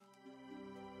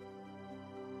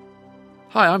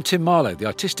Hi, I'm Tim Marlowe, the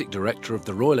Artistic Director of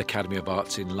the Royal Academy of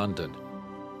Arts in London.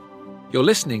 You're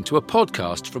listening to a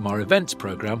podcast from our events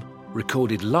programme,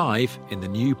 recorded live in the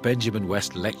new Benjamin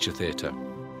West Lecture Theatre.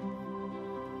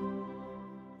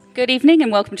 Good evening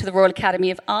and welcome to the Royal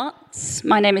Academy of Arts.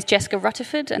 My name is Jessica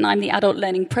Rutherford and I'm the Adult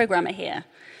Learning Programmer here.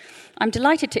 I'm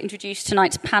delighted to introduce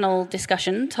tonight's panel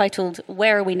discussion titled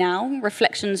Where Are We Now?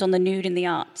 Reflections on the Nude in the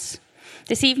Arts.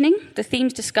 This evening, the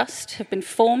themes discussed have been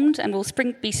formed and will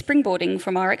be springboarding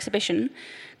from our exhibition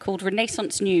called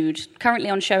Renaissance Nude, currently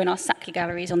on show in our Sackler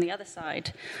galleries on the other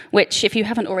side, which, if you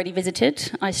haven't already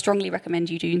visited, I strongly recommend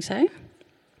you doing so.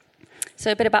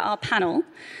 So a bit about our panel.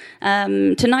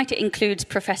 Tonight it includes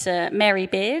Professor Mary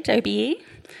Beard, OBE,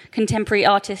 contemporary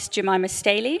artist Jemima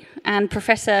Stehli, and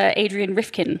Professor Adrian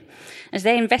Rifkin, as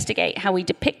they investigate how we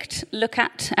depict, look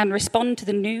at, and respond to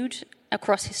the nude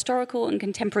across historical and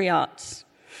contemporary arts.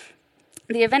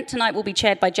 The event tonight will be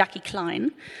chaired by Jacky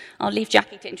Klein. I'll leave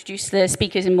Jacky to introduce the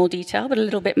speakers in more detail, but a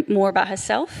little bit more about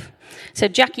herself. So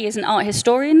Jacky is an art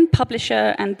historian,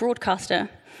 publisher, and broadcaster.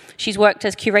 She's worked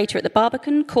as curator at the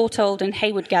Barbican, Courtauld, and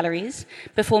Hayward galleries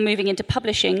before moving into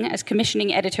publishing as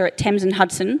commissioning editor at Thames and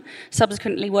Hudson,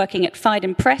 subsequently working at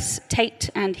Phaidon Press, Tate,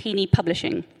 and Heaney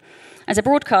Publishing. As a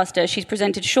broadcaster, she's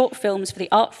presented short films for the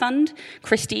Art Fund,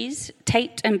 Christie's,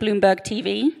 Tate, and Bloomberg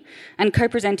TV, and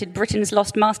co-presented Britain's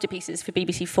Lost Masterpieces for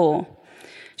BBC Four.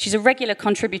 She's a regular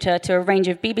contributor to a range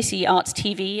of BBC Arts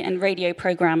TV and radio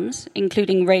programmes,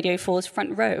 including Radio 4's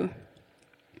Front Row.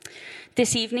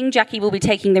 This evening, Jacky will be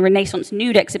taking the Renaissance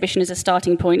Nude exhibition as a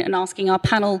starting point and asking our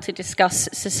panel to discuss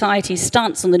society's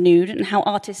stance on the nude and how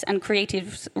artists and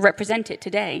creatives represent it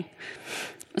today.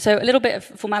 So a little bit of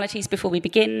formalities before we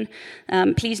begin.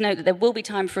 Please note that there will be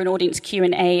time for an audience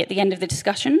Q&A at the end of the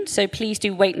discussion, so please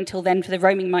do wait until then for the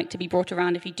roaming mic to be brought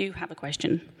around if you do have a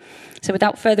question. So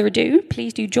without further ado,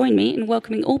 please do join me in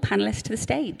welcoming all panellists to the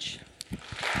stage.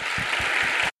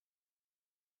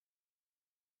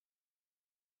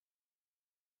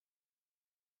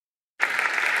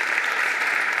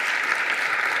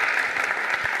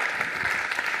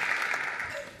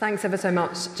 Thanks ever so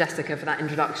much, Jessica, for that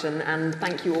introduction, and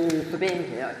thank you all for being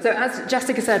here. So as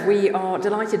Jessica said, we are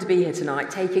delighted to be here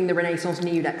tonight, taking the Renaissance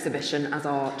Nude exhibition as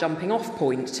our jumping-off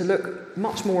point to look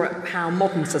much more at how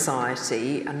modern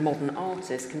society and modern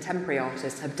artists, contemporary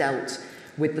artists, have dealt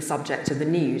with the subject of the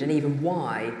nude, and even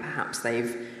why, perhaps,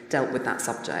 they've dealt with that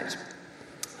subject.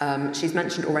 She's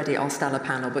mentioned already our stellar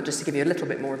panel, but just to give you a little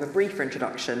bit more of a briefer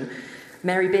introduction,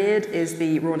 Mary Beard is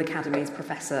the Royal Academy's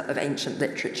Professor of Ancient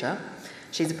Literature.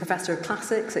 She's a Professor of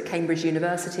Classics at Cambridge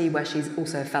University, where she's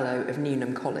also a Fellow of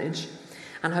Newnham College.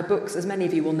 And her books, as many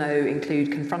of you will know,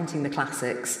 include Confronting the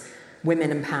Classics,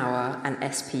 Women and Power, and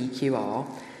SPQR.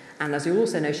 And as you'll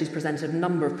also know, she's presented a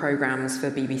number of programmes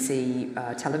for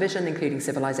BBC television, including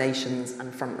Civilizations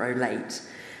and Front Row Late.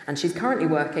 And she's currently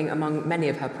working, among many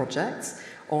of her projects,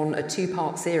 on a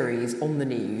two-part series on the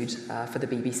nude for the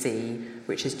BBC,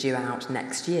 which is due out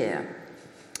next year.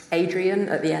 Adrian,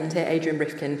 at the end here, Adrian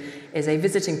Rifkin, is a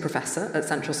visiting professor at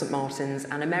Central St Martin's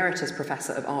and emeritus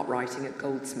professor of art writing at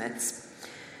Goldsmiths.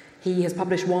 He has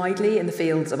published widely in the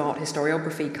fields of art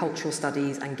historiography, cultural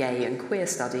studies, and gay and queer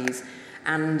studies,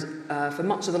 and for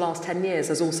much of the last 10 years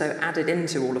has also added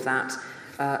into all of that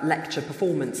lecture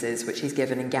performances, which he's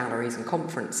given in galleries and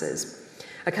conferences.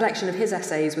 A collection of his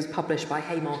essays was published by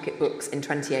Haymarket Books in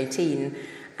 2018,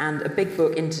 and a big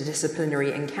book,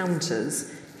 Interdisciplinary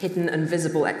Encounters, Hidden and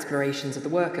Visible Explorations of the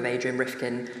Work of Adrian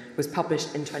Rifkin, was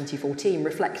published in 2014,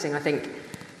 reflecting, I think,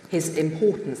 his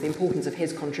importance, the importance of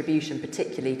his contribution,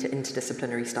 particularly to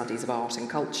interdisciplinary studies of art and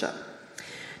culture.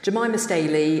 Jemima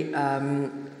Stehli,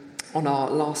 on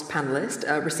our last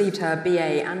panellist, received her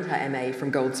BA and her MA from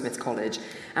Goldsmiths College,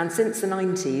 and since the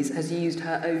 90s has used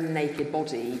her own naked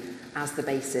body as the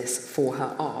basis for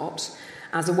her art,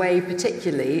 as a way,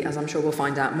 particularly, as I'm sure we'll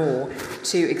find out more,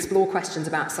 to explore questions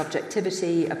about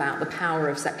subjectivity, about the power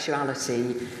of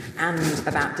sexuality, and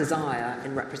about desire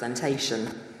in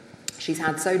representation. She's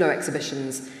had solo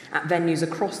exhibitions at venues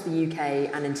across the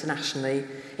UK and internationally,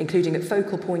 including at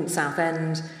Focal Point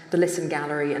Southend, the Lisson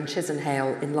Gallery and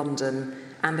Chisenhale in London,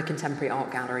 and the Contemporary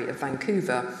Art Gallery of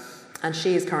Vancouver. And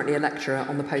she is currently a lecturer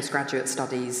on the postgraduate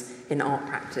studies in art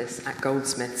practice at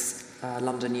Goldsmiths,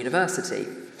 London University.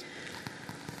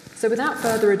 So without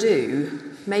further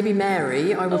ado, maybe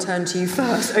Mary, I will turn to you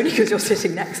first, only because you're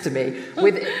sitting next to me,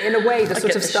 with, in a way, the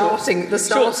sort of starting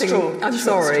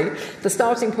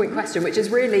point question, which is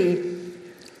really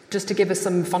just to give us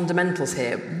some fundamentals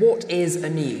here. What is a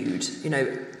nude? You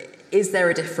know, is there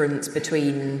a difference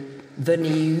between the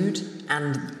nude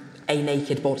and a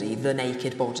naked body, the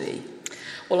naked body?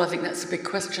 Well, I think that's a big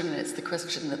question, and it's the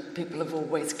question that people have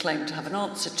always claimed to have an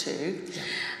answer to.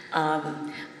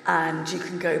 And you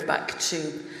can go back to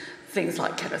things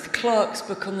like Kenneth Clark's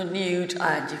book on the nude,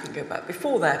 and you can go back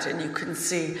before that, and you can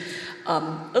see a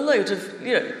load of,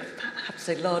 I have to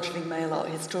say, largely male art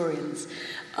historians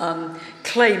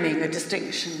claiming a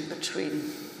distinction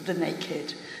between the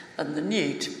naked and the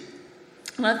nude.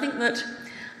 And I think that,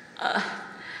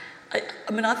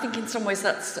 I think in some ways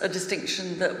that's a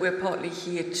distinction that we're partly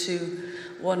here to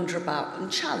wonder about and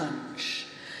challenge.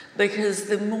 Because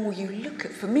the more you look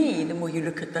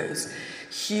at those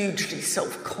hugely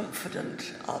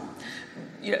self-confident,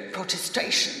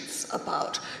 protestations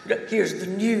about, here's the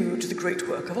nude, the great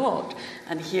work of art,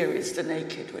 and here is the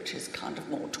naked, which is kind of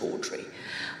more tawdry,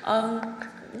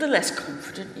 the less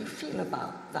confident you feel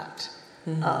about that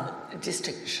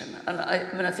distinction. And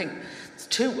I think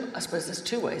there's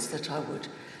two ways that I would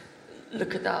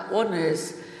look at that. One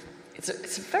is,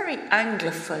 it's a very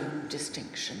Anglophone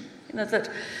distinction. That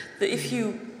if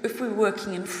we were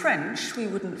working in French, we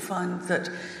wouldn't find that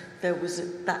there was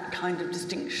that kind of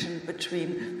distinction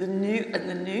between the nu and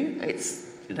the nu.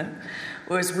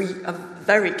 Whereas we are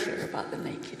very clear about the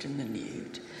naked and the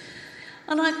nude.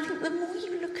 And I think the more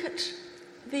you look at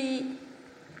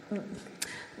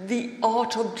the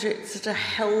art objects that are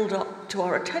held up to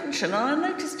our attention, and I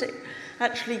noticed it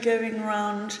actually going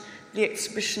around the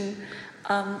exhibition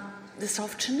this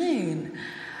afternoon.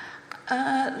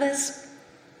 I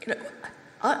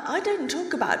don't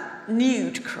talk about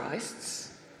nude Christs.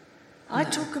 I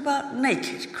talk about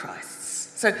naked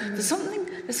Christs. So there's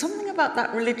something about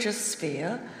that religious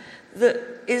sphere that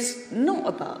is not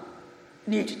about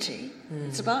nudity.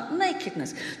 It's about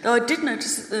nakedness. Though I did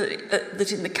notice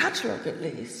that in the catalogue, at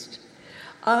least,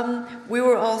 we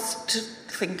were asked to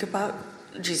think about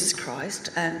Jesus Christ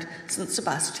and St.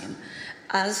 Sebastian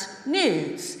as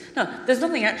nudes. Now, there's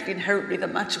nothing actually inherently the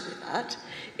matter with that.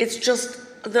 It's just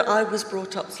that I was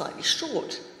brought up slightly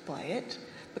short by it,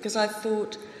 because I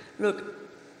thought, look,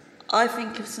 I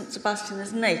think of St. Sebastian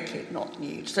as naked, not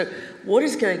nude. So what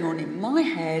is going on in my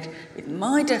head with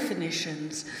my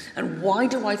definitions, and why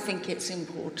do I think it's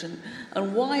important,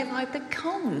 and why have I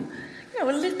become, a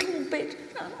little bit,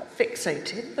 not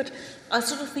fixated, but I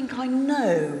sort of think I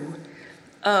know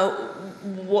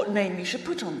what name you should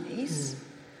put on these.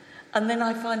 And then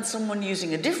I find someone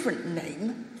using a different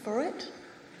name for it,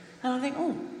 and I think,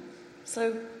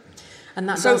 so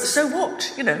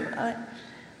what?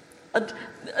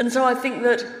 And so I think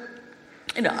that,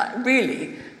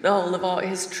 really, the whole of art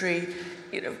history,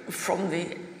 from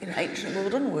the ancient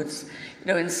world onwards,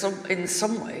 in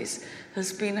some ways,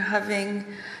 has been having,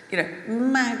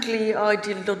 madly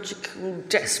ideological,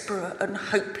 desperate and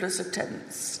hopeless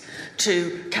attempts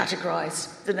to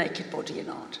categorise the naked body in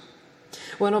art.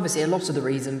 Well, and obviously a lot of the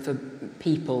reason for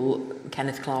people,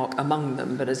 Kenneth Clark among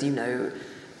them, but as you know,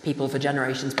 people for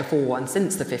generations before and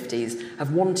since the 50s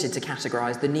have wanted to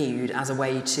categorise the nude as a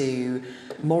way to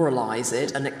moralise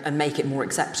it and make it more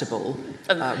acceptable,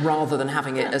 rather than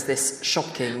having it as this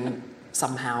shocking,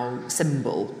 somehow,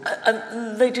 symbol.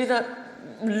 And they do that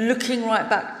looking right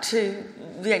back to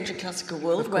the ancient classical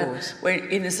world, where,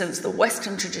 in a sense, the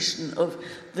Western tradition of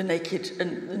the naked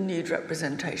and the nude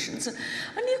representations. And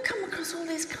you come across all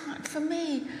these for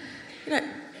me,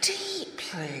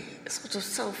 deeply sort of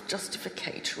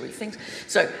self-justificatory things.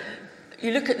 So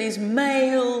you look at these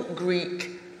male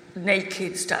Greek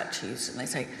naked statues, and they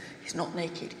say, he's not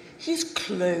naked, he's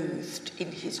clothed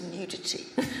in his nudity.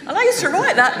 And I used to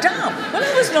write that down. When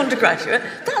I was an undergraduate,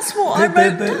 that's what I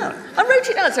wrote down. I wrote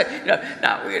it down. So,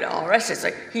 our essays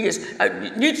say, he is,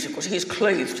 nudity, of course, he is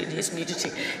clothed in his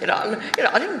nudity. I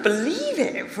didn't believe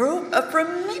it for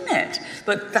a minute.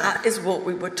 But that is what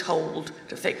we were told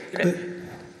to think.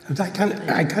 But I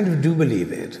kind of do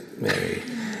believe it, Mary.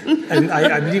 And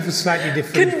I believe for slightly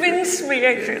different... Convince me,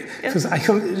 Adrian. Yeah. For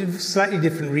slightly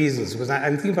different reasons, because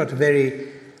I'm thinking about a very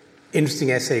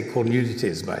interesting essay called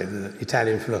Nudities by the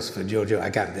Italian philosopher Giorgio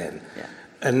Agamben. Yeah.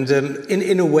 And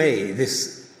in a way,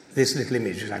 this little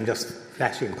image, which I'm just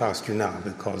flashing past you now,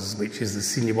 which is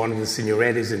one of the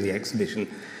signorettes in the exhibition,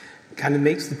 kind of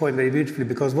makes the point very beautifully,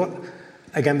 because what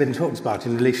Agamben talks about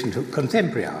in relation to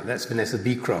contemporary art, that's Vanessa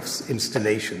Beecroft's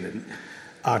installation, and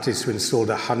artists who installed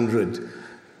 100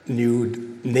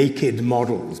 nude, naked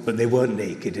models, but they weren't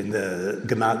naked in the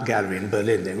Gemalt Gallery in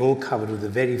Berlin. They were all covered with a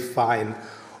very fine,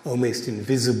 almost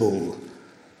invisible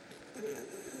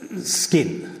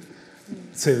skin.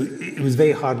 So it was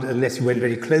very hard, unless you went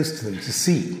very close to them, to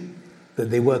see that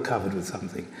they were covered with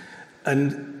something.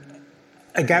 And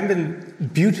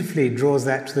Agamben beautifully draws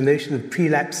that to the notion of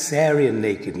prelapsarian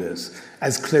nakedness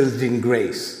as clothed in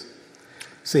grace.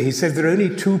 So he says there are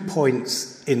only 2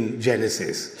 points in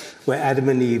Genesis where Adam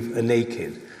and Eve are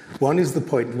naked. One is the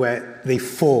point where they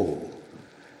fall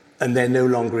and they're no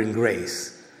longer in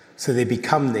grace, so they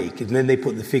become naked, and then they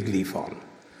put the fig leaf on.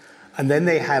 And then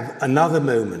they have another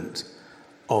moment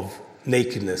of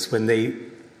nakedness when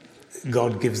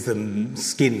God gives them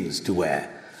skins to wear,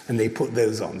 and they put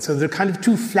those on. So there are kind of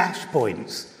 2 flash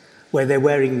points where they're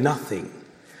wearing nothing.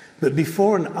 But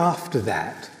before and after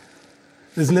that,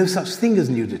 there's no such thing as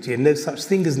nudity and no such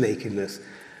thing as nakedness.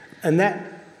 And that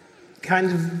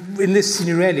kind of, in this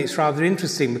Signorelli, it's rather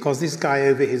interesting because this guy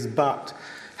over his butt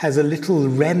has a little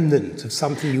remnant of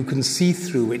something you can see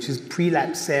through, which is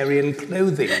prelapsarian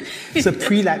clothing. It's a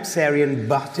prelapsarian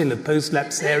butt in a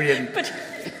post-lapsarian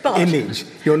image.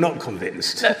 You're not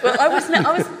convinced. No, well,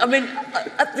 I mean,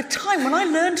 at the time when I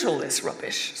learnt all this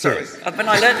rubbish, when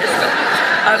I learnt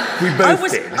this, we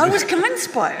both did. I was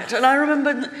convinced by it, and I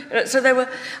remember. So there were,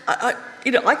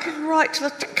 I could write till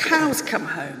the cows come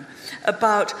home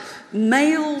about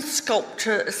male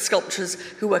sculptors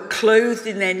who were clothed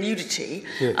in their nudity,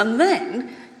 and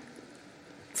then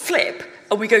flip.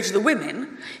 And we go to the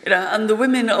women, and the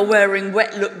women are wearing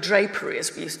wet look drapery,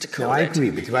 as we used to call it. I agree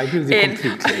with you. I agree with you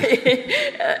completely.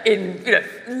 In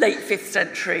late 5th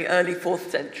century, early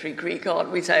 4th century Greek art,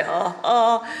 we say,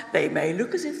 they may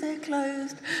look as if they're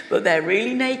clothed, but they're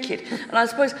really naked. And I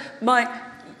suppose my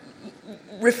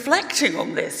reflecting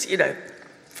on this,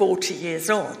 40 years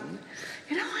on,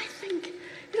 I think,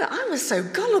 I was so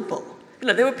gullible.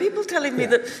 There were people telling me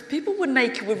that people were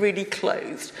naked were really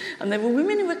clothed, and there were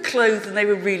women who were clothed and they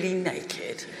were really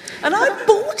naked. And I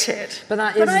bought it. But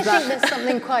I think there's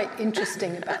something quite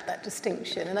interesting about that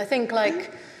distinction. And I think,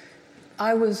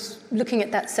 I was looking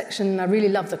at that section, and I really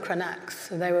loved the Cranachs.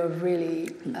 So they were really,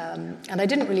 and I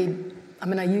didn't really,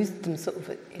 I used them sort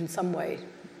of in some way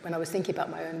when I was thinking about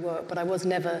my own work, but I was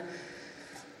never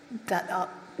that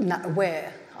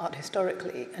aware art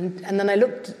historically. And then I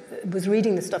was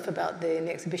reading the stuff about in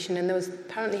the exhibition, and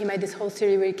apparently he made this whole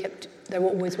series where they were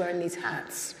always wearing these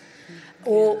hats,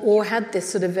 or had this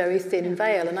sort of very thin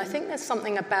veil. And I think there's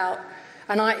something about,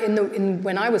 and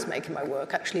when I was making my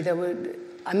work, actually,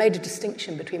 I made a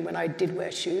distinction between when I did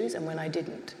wear shoes and when I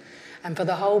didn't. And for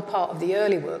the whole part of the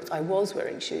early works, I was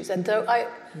wearing shoes. And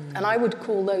I would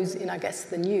call those, I guess,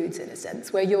 the nudes, in a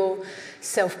sense, where you're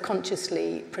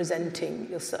self-consciously presenting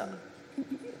yourself.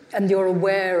 And you're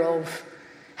aware of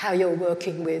how you're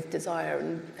working with desire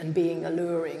and being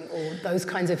alluring, or those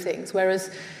kinds of things. Whereas,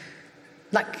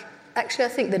 actually, I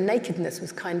think the nakedness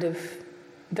was kind of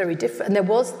very different. And there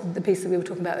was the piece that we were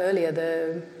talking about earlier,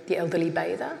 the elderly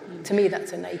bather. To me,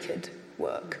 that's a naked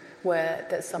work, where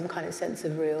there's some kind of sense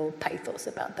of real pathos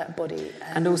about that body.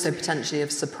 And also potentially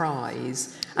of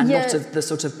surprise, and not of the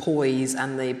sort of poise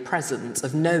and the presence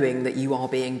of knowing that you are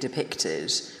being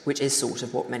depicted, which is sort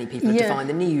of what many people have defined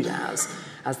the nude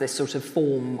as this sort of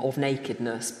form of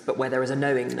nakedness, but where there is a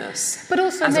knowingness, but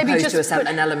also as maybe opposed to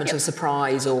an element of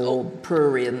surprise or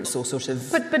prurience or sort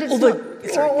of... But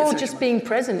it's or just being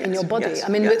present in your body. Yes, I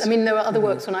mean, there were other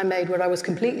works when I made where I was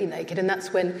completely naked, and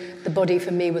that's when the body for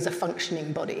me was a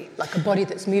functioning body, like a body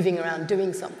that's moving around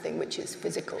doing something which is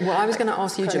physical. Well, I was going to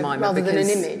ask you, Jemima, rather than an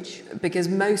image. Because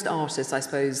most artists, I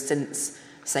suppose, since,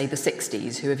 say, the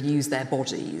 60s, who have used their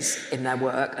bodies in their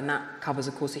work, and that covers,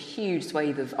 of course, a huge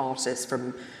swathe of artists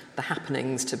from the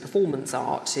happenings to performance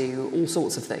art to all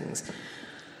sorts of things,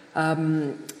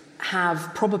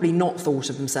 have probably not thought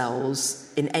of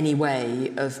themselves in any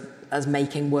way as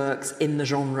making works in the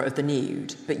genre of the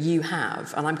nude, but you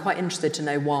have. And I'm quite interested to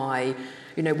know why.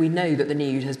 We know that the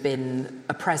nude has been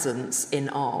a presence in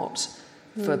art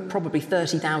for probably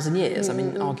 30,000 years. I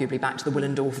mean, arguably back to the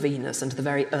Willendorf Venus and to the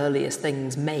very earliest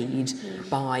things made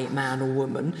by man or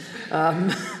woman.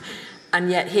 And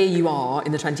yet here you are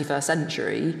in the 21st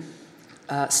century,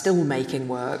 still making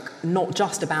work, not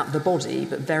just about the body,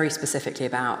 but very specifically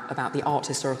about the art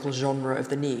historical genre of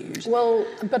the nude. Well,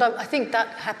 but I think that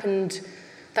happened...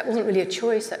 That wasn't really a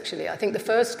choice, actually. I think the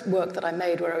first work that I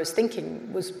made where I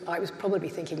was probably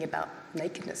thinking about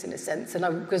nakedness in a sense,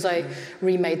 and because I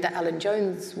remade the Alan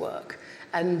Jones work,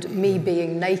 and me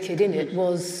being naked in it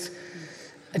was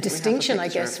a distinction, I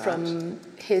guess, from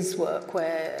his work,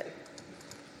 where...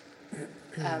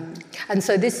 and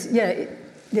so this,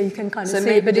 you can kind of see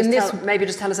it. But maybe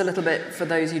just tell us a little bit, for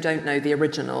those who don't know the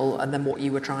original, and then what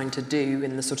you were trying to do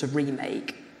in the sort of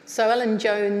remake. So Alan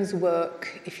Jones'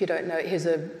 work, if you don't know, he's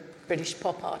a British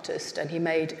pop artist, and he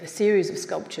made a series of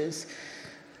sculptures.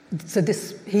 So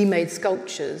he made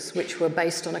sculptures which were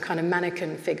based on a kind of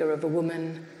mannequin figure of a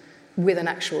woman with an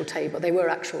actual table. They were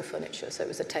actual furniture, so it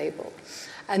was a table.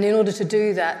 And in order to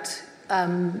do that,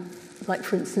 like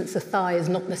for instance, the thigh is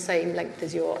not the same length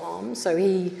as your arm. So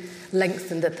he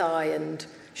lengthened the thigh and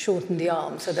shortened the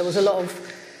arm. So there was a lot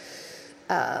of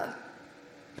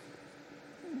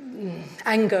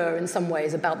anger in some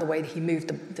ways about the way that he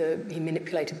moved, he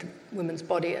manipulated the woman's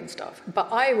body and stuff.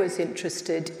 But I was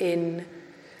interested in,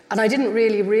 and I didn't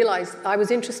really realize, I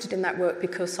was interested in that work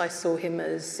because I saw him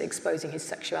as exposing his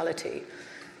sexuality.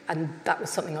 And that was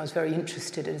something I was very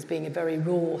interested in as being a very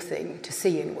raw thing to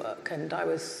see in work. And I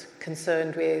was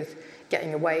concerned with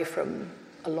getting away from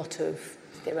a lot of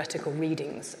theoretical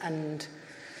readings. And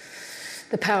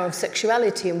the power of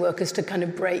sexuality in work is to kind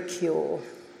of break your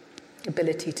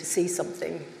ability to see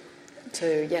something.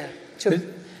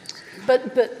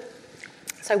 But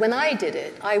so when I did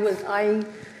it, I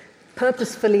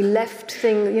purposefully left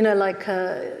things, you know, like,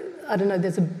 I don't know,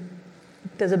 there's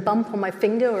a bump on my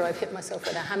finger, or I've hit myself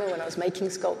with a hammer when I was making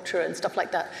sculpture and stuff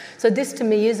like that. So this to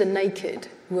me is a naked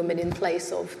woman in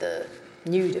place of the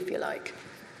nude, if you like.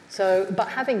 So, but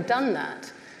having done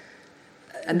that,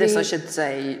 and this, I should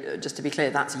say, just to be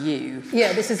clear, that's you.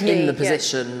 Yeah, this is me. In the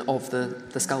position of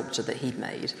the sculpture that he'd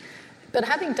made. But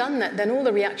having done that, then all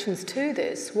the reactions to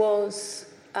this was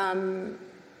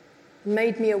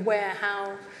made me aware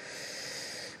how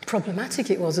problematic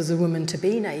it was as a woman to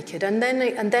be naked. And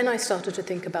then I started to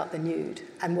think about the nude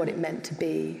and what it meant to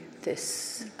be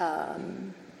this,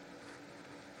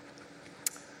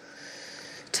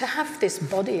 to have this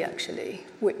body, actually,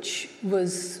 which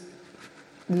was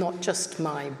not just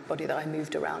my body that I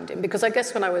moved around in. Because I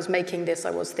guess when I was making this,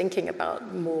 I was thinking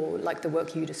about more like the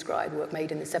work you described, work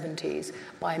made in the 70s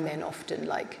by men, often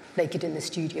like naked in the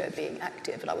studio being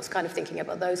active. And I was kind of thinking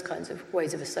about those kinds of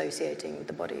ways of associating with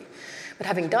the body. But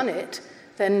having done it,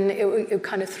 then it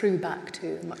kind of threw back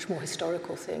to a much more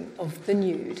historical thing of the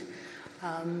nude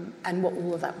and what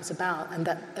all of that was about and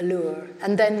that allure.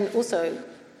 And then also,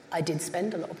 I did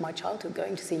spend a lot of my childhood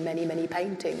going to see many, many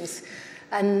paintings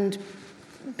and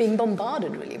being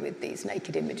bombarded really with these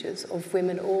naked images of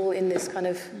women all in this kind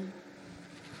of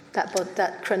that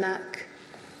Krenak.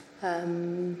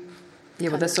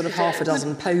 Well, there's sort of half a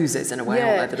dozen poses in a way,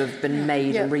 aren't there, that have been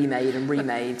made and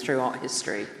remade throughout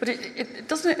history. But it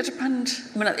doesn't it depend.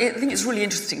 I mean, I think it's really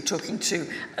interesting talking to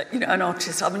an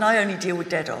artist. I mean, I only deal with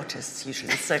dead artists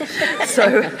usually, so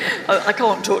I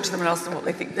can't talk to them and ask them what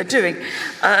they think they're doing,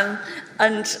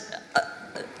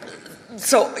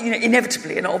 So,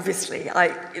 inevitably and obviously,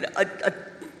 I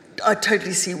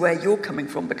totally see where you're coming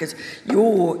from, because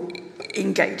you're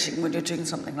engaging, when you're doing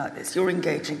something like this, you're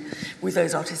engaging with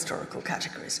those art historical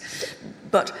categories.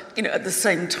 But, at the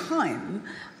same time,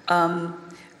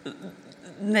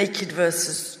 naked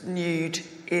versus nude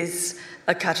is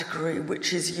a category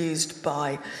which is used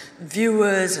by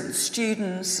viewers and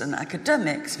students and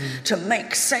academics to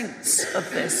make sense of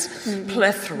this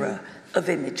plethora of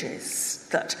images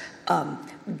that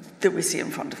we see in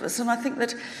front of us. And I think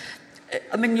that,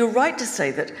 you're right to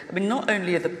say that, not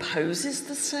only are the poses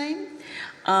the same,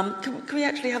 can we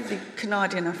actually have the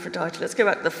Canadian Aphrodite? Let's go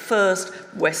back to the first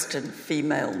Western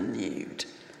female nude.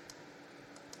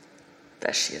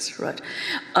 There she is, right.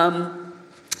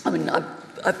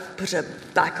 I've put her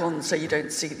back on so you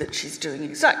don't see that she's doing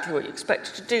exactly what you expect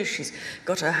her to do. She's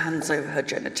got her hands over her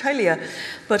genitalia.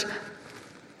 But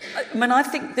I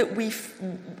think that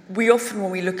we often,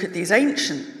 when we look at these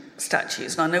ancient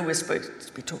statues, and I know we're supposed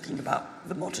to be talking about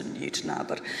the modern nude now,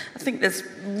 but I think there's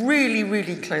really,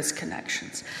 really close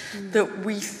connections, that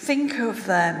we think of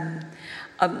them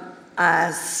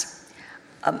as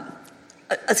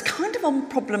kind of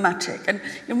unproblematic. And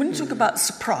when you talk about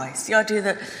surprise, the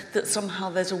idea that somehow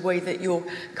there's a way that you're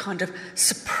kind of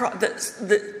surprised,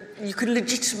 that you can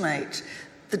legitimate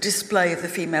the display of the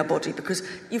female body because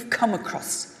you've come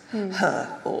across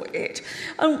her or it.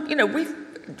 And, we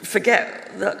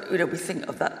forget that, we think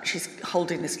of that, she's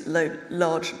holding this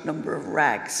large number of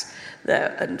rags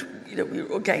there, and,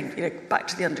 back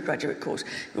to the undergraduate course,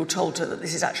 you're told her that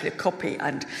this is actually a copy,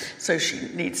 and so she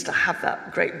needs to have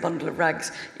that great bundle of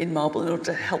rags in marble in order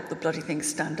to help the bloody thing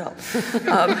stand up.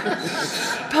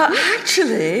 But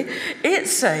actually,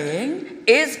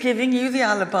 it's giving you the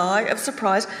alibi of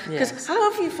surprise, because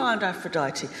how have you found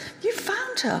Aphrodite? You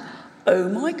found her. Oh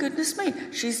my goodness me,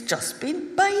 she's just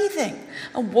been bathing.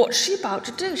 And what's she about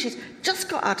to do? She's just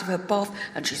got out of her bath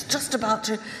and she's just about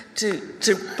to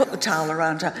put the towel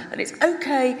around her. And it's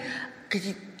okay,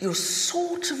 because you're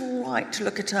sort of all right to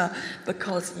look at her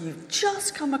because you've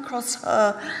just come across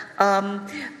her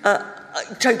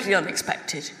totally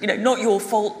unexpected. Not your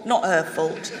fault, not her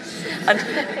fault. And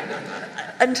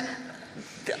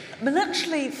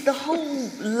actually, the whole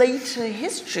later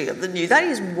history of the nude, that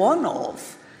is one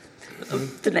of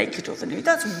of the naked or the nude.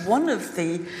 That's one of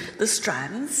the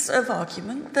strands of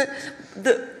argument that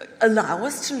allow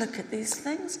us to look at these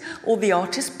things, or the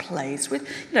artist plays with.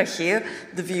 Here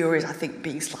the viewer is, I think,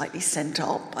 being slightly sent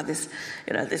up by this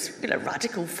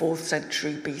radical 4th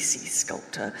century BC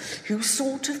sculptor who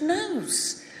sort of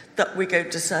knows that we're going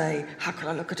to say, how can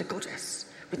I look at a goddess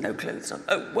with no clothes on?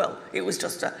 Oh, well, it was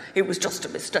just a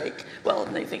mistake. Well,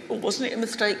 and they think, well, wasn't it a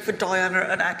mistake for Diana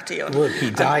and Actaeon? Well,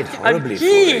 he died horribly.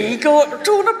 And he got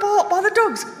torn apart by the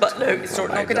dogs. But no, it's not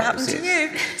going to happen to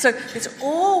you. So it's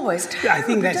always terrible. I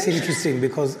think that's interesting,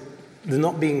 because the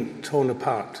not being torn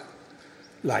apart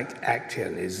like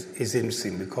Actaeon is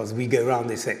interesting, because we go around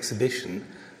this exhibition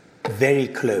very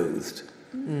clothed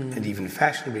and even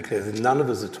fashionably clothed, and none of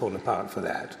us are torn apart for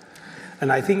that.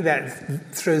 And I think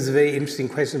that throws a very interesting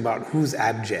question about who's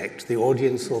abject, the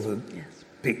audience or the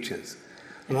pictures.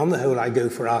 And on the whole, I go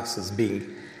for us as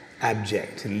being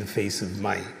abject in the face of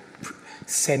my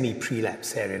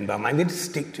semi-prelapsarian bum. I'm going to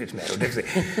stick to it, Meryl,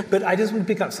 definitely. But I just want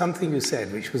to pick up something you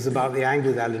said, which was about the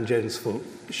angle with Alan Jones for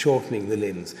shortening the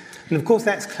limbs. And of course,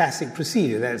 that's classic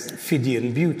procedure. That's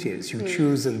Phidian beauties. You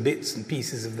choose and bits and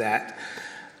pieces of that.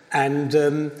 And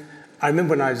I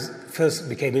remember when I first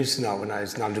became interested in art when I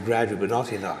was an undergraduate, but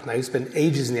not in art. And I used to spend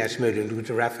ages in the Ashmolean looking at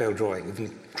a Raphael drawing of an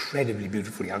incredibly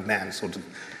beautiful young man sort of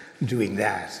doing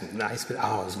that. And I spent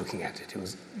hours looking at it. It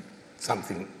was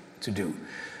something to do.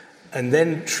 And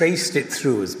then traced it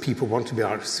through, as people want to be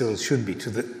art historians should be, to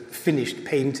the finished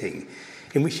painting,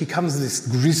 in which he comes this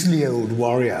grisly old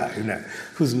warrior,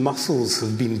 whose muscles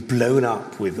have been blown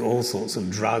up with all sorts of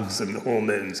drugs and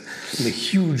hormones, and a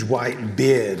huge white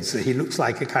beard, so he looks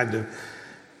like a kind of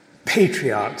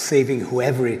patriarch saving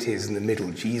whoever it is in the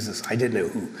middle, Jesus, I don't know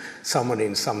who, someone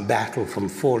in some battle from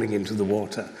falling into the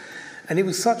water. And it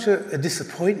was such a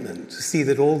disappointment to see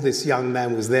that all this young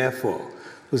man was there for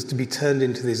was to be turned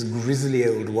into this grisly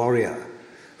old warrior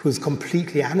who was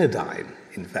completely anodyne,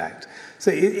 in fact. So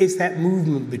it's that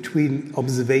movement between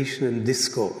observation and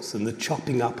discourse, and the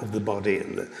chopping up of the body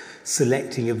and the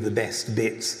selecting of the best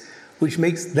bits, which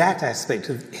makes that aspect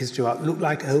of history art look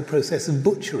like a whole process of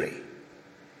butchery.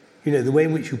 The way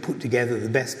in which you put together the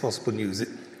best possible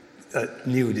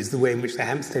nude is the way in which the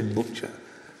Hampstead butcher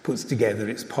puts together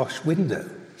its posh window.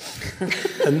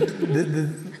 And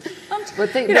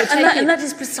and that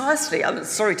is precisely, I'm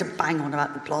sorry to bang on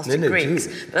about the plastic Greeks,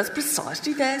 but that's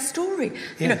precisely their story.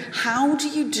 Yeah. How do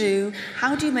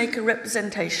you make a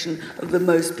representation of the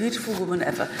most beautiful woman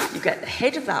ever? You get the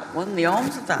head of that one, the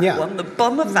arms of that one, the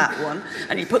bum of that one,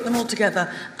 and you put them all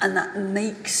together, and that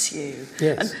makes you.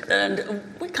 Yes. And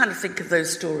we kind of think of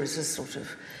those stories as sort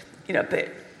of, a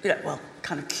bit,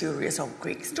 kind of curious old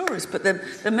Greek stories, but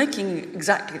they're making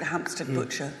exactly the Hampstead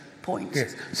butcher point.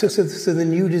 Yes. So the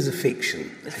nude is a fiction.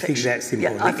 I think that's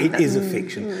important. It is a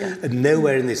fiction. And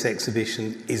nowhere in this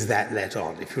exhibition is that let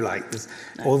on. If you like,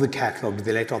 all the catalogue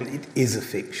they let on, it is a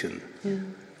fiction.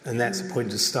 And that's a point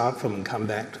to start from and come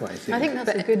back to, I think. I think that's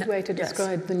a good way to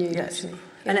describe the nude, actually.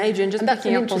 And Adrian, just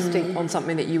picking up on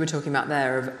something that you were talking about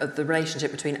there, of the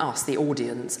relationship between us, the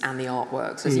audience, and the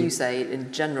artwork. So as you say,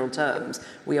 in general terms,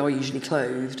 we are usually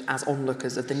clothed as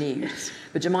onlookers of the nude.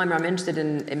 But Jemima, I'm interested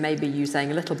in maybe you saying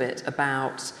a little bit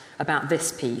about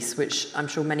this piece, which I'm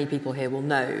sure many people here will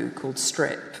know, called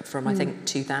Strip, from I think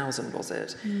 2000, was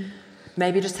it?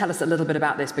 Maybe just tell us a little bit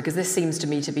about this, because this seems to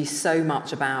me to be so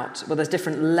much about, there's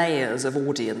different layers of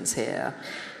audience here,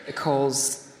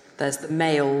 because there's the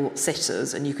male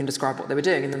sitters, and you can describe what they were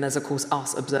doing, and then there's, of course,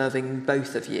 us observing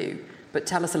both of you. But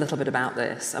tell us a little bit about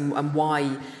this, and why,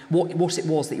 what it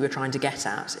was that you were trying to get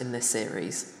at in this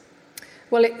series.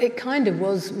 Well, it kind of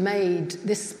was made,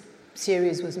 this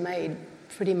series was made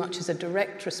pretty much as a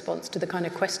direct response to the kind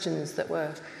of questions that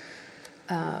were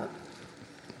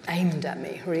aimed at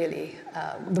me, really,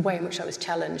 the way in which I was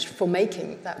challenged for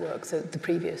making that work, so the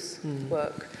previous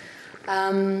work.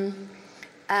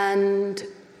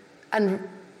 And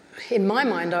in my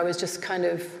mind, I was just kind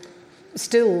of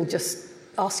still just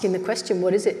asking the question,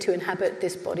 what is it to inhabit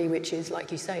this body which is, like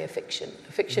you say, a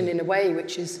fiction in a way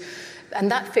which is,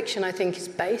 and that fiction, I think, is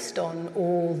based on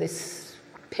all this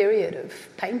period of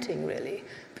painting, really,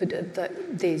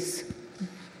 these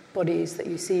bodies that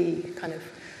you see kind of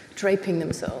draping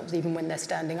themselves, even when they're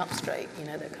standing up straight,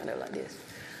 they're kind of like this.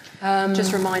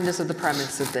 Just remind us of the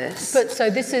premise of this. But so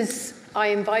this is, I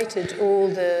invited all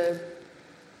the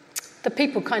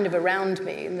people kind of around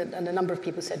me, and a number of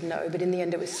people said no, but in the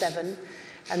end it was 7.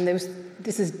 And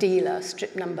this is Dealer,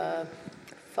 strip number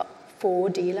 4,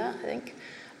 Dealer, I think.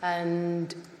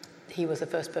 And he was the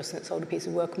first person that sold a piece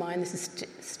of work of mine. This is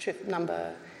strip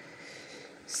number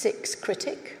 6,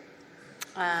 Critic.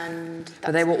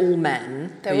 But they were all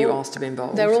men who you asked to be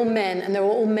involved? They were all men, and they were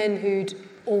all men who'd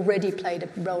already played a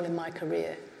role in my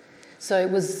career. So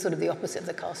it was sort of the opposite of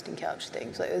the casting couch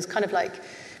thing. So it was kind of like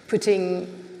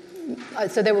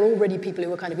so there were already people who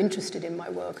were kind of interested in my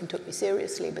work and took me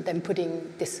seriously, but then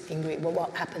putting this ingredient, well,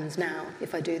 what happens now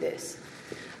if I do this?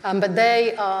 But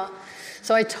they are,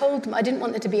 so I told them, I didn't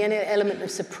want there to be any element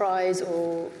of surprise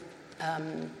or,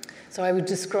 so I would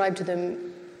describe to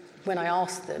them, when I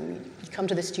asked them, you come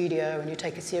to the studio and you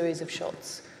take a series of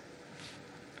shots.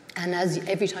 And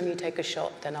every time you take a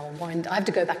shot, then I have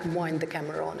to go back and wind the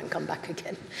camera on and come back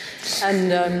again.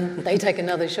 And they take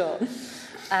another shot.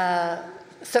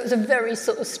 So it was a very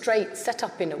sort of straight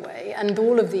setup in a way. And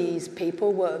all of these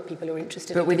people were people who were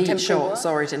interested in contemporary work. But with each shot,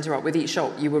 sorry to interrupt, with each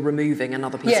shot you were removing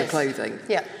another piece of clothing.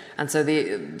 Yeah. And so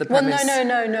the premise... Well,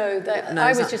 no.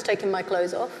 I was just taking my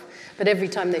clothes off. But every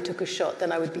time they took a shot,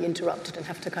 then I would be interrupted and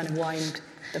have to kind of wind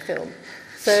the film.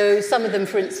 So some of them,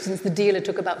 for instance, the dealer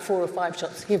took about 4 or 5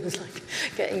 shots. He was like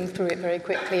getting through it very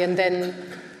quickly. And then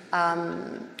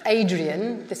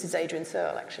Adrian, this is Adrian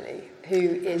Searle actually, who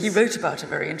is... He wrote about it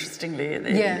very interestingly in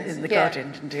The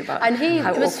Guardian, didn't he, about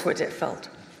how awkward it felt.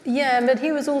 Yeah, but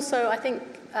he was also, I think,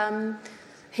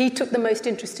 he took the most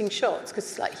interesting shots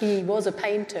because like, he was a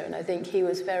painter and I think he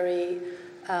was very...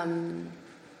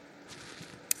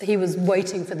 he was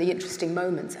waiting for the interesting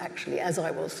moments, actually, as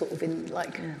I was sort of in,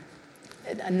 like,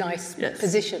 a nice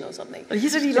position or something. Well, he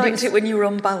said he liked it when you were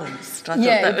unbalanced. He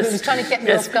was trying to get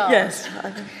me off guard. Yes.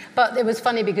 But it was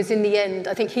funny because in the end,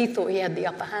 I think he thought he had the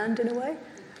upper hand in a way.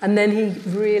 And then he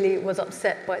really was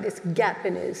upset by this gap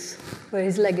in where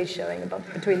his leg is showing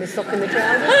between the sock and the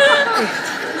trouser.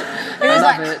 He was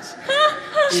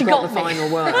like, she got the final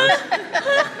word.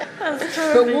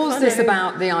 But was this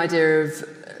about the idea of,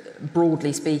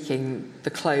 broadly speaking,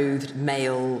 the clothed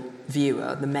male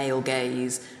viewer, the male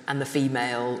gaze, and the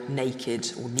female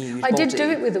naked or nude body? I did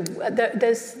do it with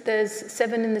there's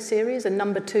 7 in the series, and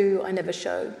number 2 I never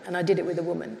show, and I did it with a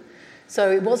woman.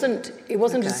 So it wasn't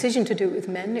a decision to do it with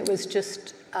men. It was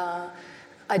just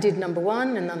I did number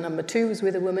 1, and then number 2 was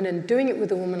with a woman. And doing it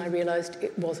with a woman, I realised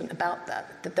it wasn't about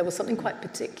that. That there was something quite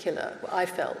particular, I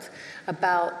felt,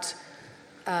 about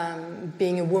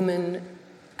being a woman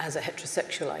as a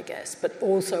heterosexual, I guess, but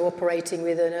also operating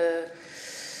within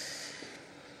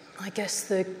I guess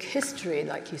the history,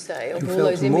 like you say, of all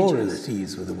those images. You felt more at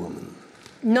ease with a woman?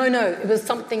 No, it was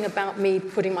something about me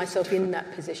putting myself in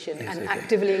that position and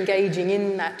actively engaging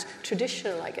in that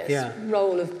traditional, I guess,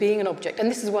 role of being an object. And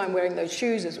this is why I'm wearing those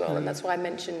shoes as well, and that's why I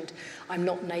mentioned I'm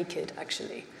not naked,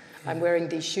 actually. I'm wearing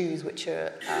these shoes which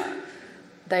are...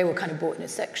 they were kind of bought in a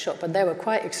sex shop, and they were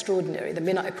quite extraordinary. The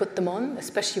minute I put them on,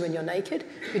 especially when you're naked,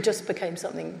 it just became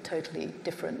something totally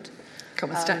different.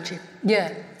 Become a statue.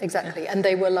 Yeah, exactly. And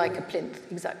they were like a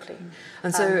plinth, exactly.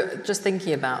 And so just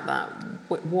thinking about that,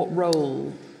 what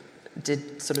role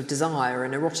did sort of desire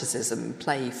and eroticism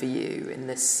play for you in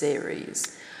this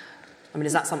series? I mean,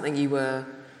 is that something you were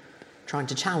trying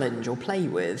to challenge or play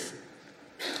with?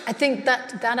 I think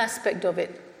that aspect of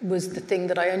it was the thing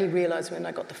that I only realised when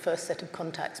I got the first set of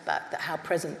contacts back, that how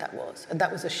present that was. And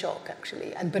that was a shock,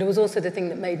 actually. But it was also the thing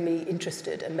that made me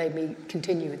interested and made me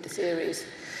continue with the series.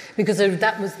 Because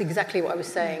that was exactly what I was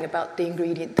saying about the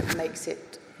ingredient that makes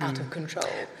it out of control.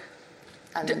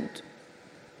 And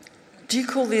do you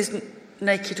call these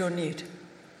naked or nude?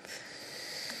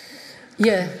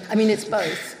 Yeah, I mean, it's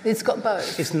both. It's got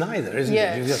both. It's neither, isn't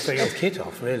it? You've just got your kit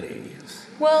off, really.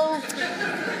 Well...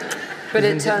 But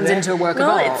it turns into a work of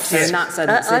art, so in that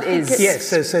sense it is... Yes,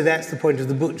 so that's the point of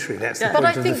the butchery, that's the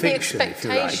point of the fiction, But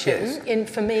I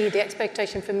think the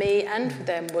expectation for me and for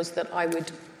them was that I would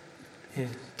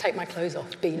take my clothes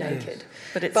off, be naked.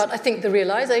 But I think the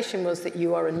realisation was that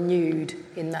you are a nude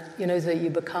in that, that you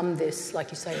become this,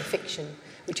 like you say, a fiction,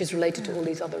 which is related to all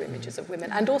these other images of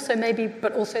women. And also maybe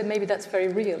that's very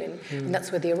real, and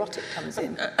that's where the erotic comes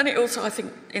in. And it also, I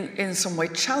think, in some way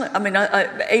challenge... I mean,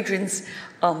 Adrian's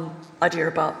idea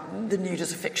about the nude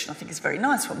as a fiction, I think, is a very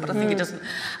nice one, but I think it doesn't...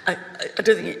 I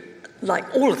don't think it...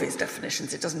 Like all of his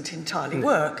definitions, it doesn't entirely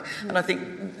work. And I think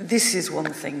this is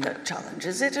one thing that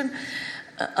challenges it.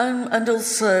 And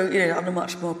also, on a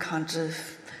much more kind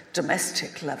of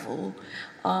domestic level,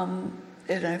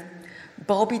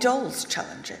 Barbie dolls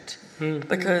challenge it.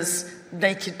 Because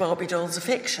naked Barbie dolls are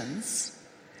fictions.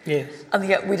 Yes. And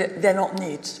yet they're not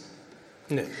nude.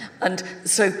 No. And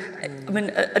so, I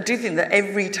mean, I do think that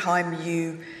every time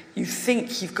you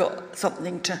think you've got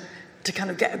something to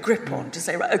kind of get a grip on, to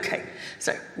say, right, okay,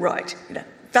 so, right,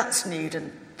 that's nude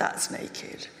and that's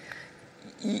naked.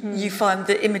 You find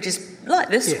that images like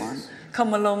this one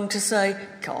come along to say,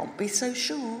 can't be so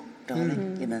sure,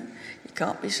 darling,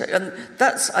 Can't be shown. And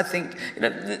that's, I think,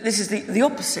 this is the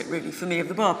opposite, really, for me, of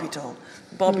the Barbie doll.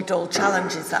 The Barbie doll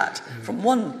challenges that from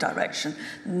one direction,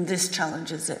 and this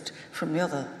challenges it from the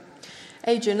other.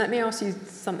 Adrian, let me ask you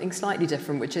something slightly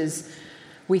different, which is,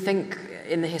 we think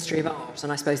in the history of art,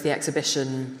 and I suppose the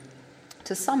exhibition,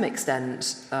 to some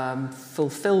extent,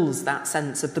 fulfills that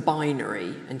sense of the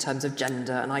binary in terms of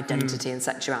gender and identity and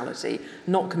sexuality.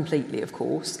 Not completely, of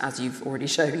course, as you've already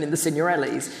shown in the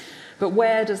Signorellis. But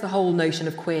where does the whole notion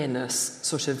of queerness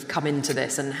sort of come into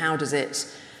this, and how does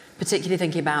it, particularly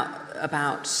thinking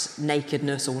about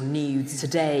nakedness or nudes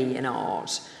today in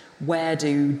art, where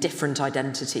do different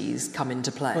identities come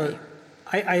into play? Well,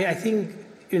 I think,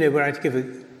 were I to give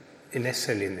a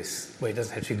necessarily in this way, it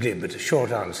doesn't have to be glib, but a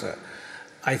short answer,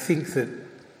 I think that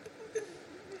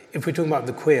if we're talking about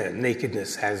the queer,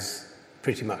 nakedness has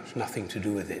pretty much nothing to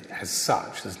do with it as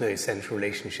such. There's no essential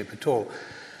relationship at all.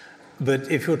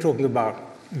 But if you're talking about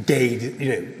gay,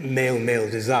 male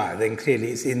desire, then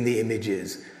clearly it's in the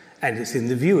images and it's in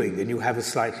the viewing, and you have a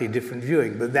slightly different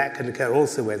viewing. But that can occur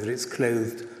also whether it's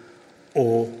clothed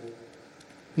or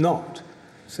not.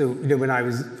 So, when I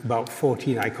was about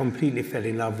 14, I completely fell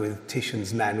in love with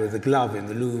Titian's Man with a Glove in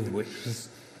the Louvre, which was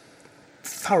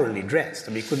thoroughly dressed.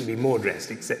 I mean, he couldn't be more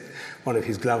dressed, except one of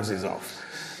his gloves is off.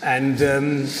 And,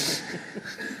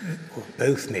 or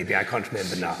both maybe, I can't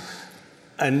remember now.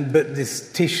 But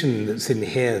this Titian that's in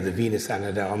here, the Venus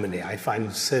Anadyomene, I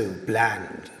find so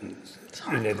bland. And,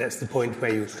 that's the point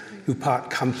where you part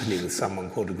company with someone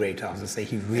called a great artist and say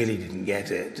he really didn't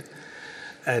get it.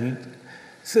 And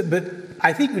so, but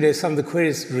I think, some of the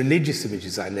queerest religious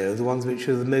images I know are the ones which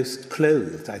are the most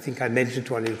clothed. I think I mentioned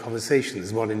one in conversation.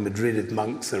 There's one in Madrid of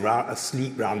monks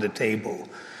asleep round a table,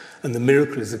 and the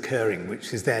miracle is occurring,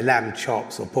 which is their lamb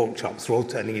chops or pork chops are all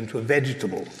turning into a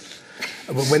vegetable.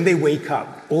 But when they wake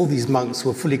up, all these monks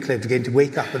who are fully clothed are going to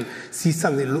wake up and see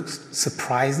something that looks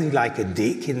surprisingly like a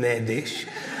dick in their dish.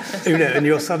 And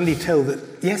you're suddenly told that,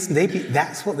 yes, maybe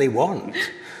that's what they want.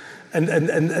 And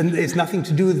it's nothing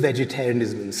to do with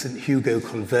vegetarianism and St. Hugo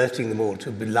converting them all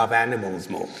to love animals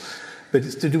more. But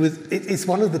it's to do with, it's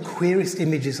one of the queerest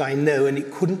images I know, and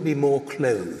it couldn't be more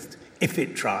clothed if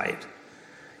it tried.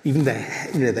 Even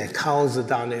their cowls are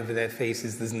down over their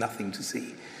faces, there's nothing to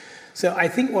see. So I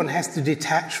think one has to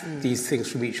detach these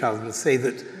things from each other and say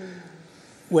that,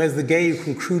 whereas the gay, you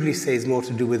can crudely say, is more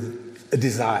to do with a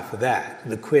desire for that,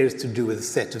 the queer is to do with a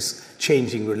set of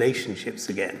changing relationships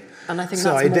again. And I think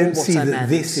so that's I don't more see what I that meant.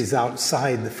 this is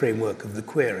outside the framework of the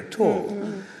queer at all.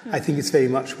 I think it's very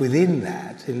much within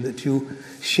that, in that you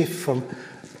shift from...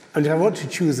 And I want to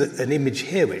choose an image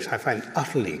here which I find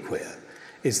utterly queer.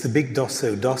 It's the big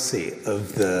dosso dossi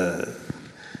of the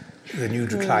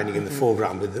nude reclining in the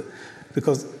foreground,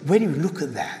 because when you look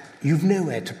at that, you've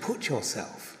nowhere to put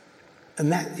yourself.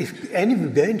 And that, if any of you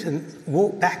are going to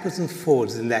walk backwards and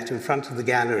forwards in that in front of the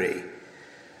gallery,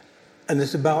 and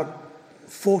at about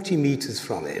 40 meters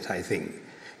from it, I think,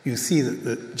 you see that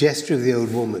the gesture of the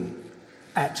old woman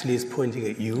actually is pointing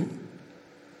at you,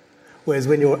 whereas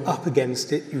when you're up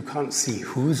against it, you can't see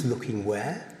who's looking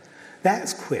where.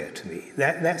 That's queer to me.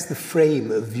 That's the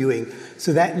frame of viewing.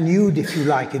 So that nude, if you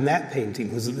like, in that painting,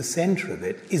 who's at the center of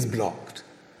it, is blocked.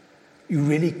 You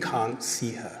really can't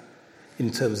see her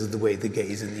in terms of the way the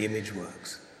gaze in the image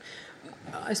works.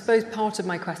 I suppose part of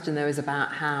my question, though, is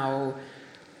about how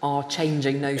our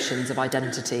changing notions of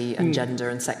identity and gender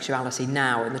and sexuality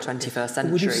now in the 21st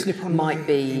century Would you slip on might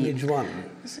be... image one?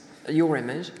 Your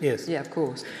image? Yes. Yeah, of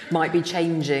course. Might be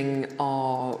changing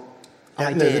our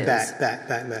ideas. No, the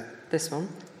back. This one?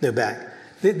 No, back.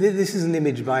 This is an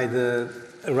image by a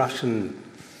Russian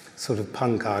sort of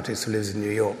punk artist who lives in New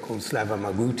York called Slava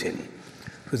Magutin,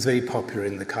 who's very popular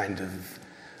in the kind of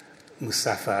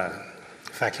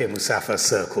Fakir Musafa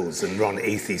circles and Ron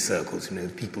Athey circles,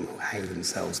 people who hang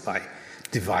themselves by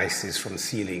devices from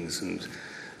ceilings and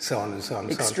so on and so on.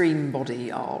 Extreme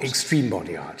body art. Extreme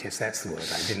body art, yes, that's the word.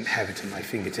 I didn't have it in my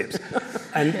fingertips.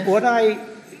 And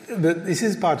but this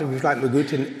is part of, like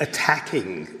Magutin,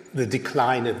 attacking the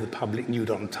decline of the public nude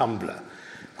on Tumblr.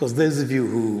 Because those of you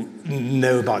who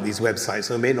know about these websites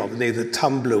or may not know that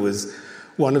Tumblr was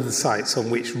one of the sites on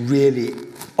which really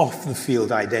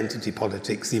off-the-field identity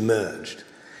politics emerged.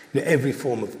 Every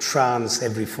form of trance,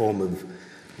 every form of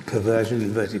perversion,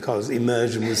 inverted commas,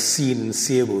 immersion was seen and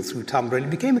seeable through Tumblr, and it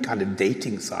became a kind of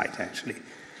dating site, actually,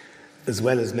 as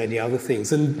well as many other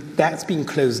things. And that's been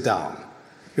closed down.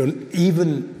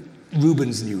 Even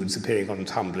Rubens' nudes appearing on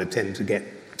Tumblr tend to get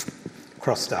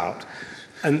crossed out.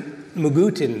 And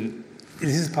Magutin,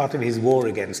 this is part of his war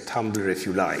against Tumblr, if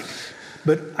you like,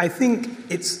 But I think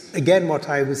it's, again, what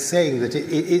I was saying, that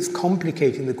it's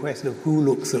complicating the question of who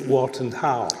looks at what and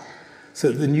how.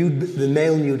 So the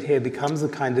male nude here becomes a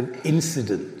kind of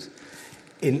incident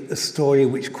in a story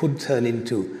which could turn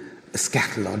into a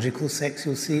scatological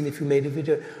sexual scene if you made a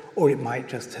video, or it might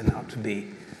just turn out to be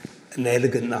an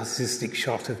elegant narcissistic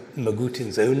shot of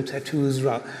Magutin's own tattoos.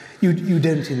 You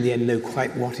don't in the end know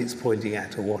quite what it's pointing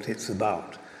at or what it's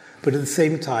about. But at the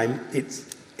same time, it's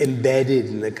embedded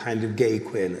in a kind of gay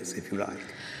queerness, if you like.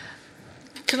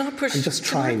 Can I push, I'm just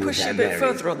trying can I push with that, a bit Mary.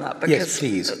 further on that? Because, yes,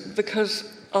 please. Because,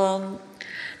 I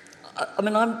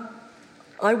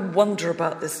wonder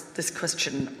about this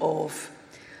question of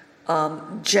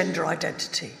gender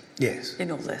identity. Yes.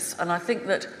 In all this. And I think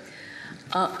that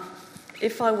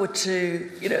if I were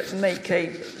to, make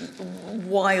a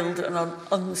wild and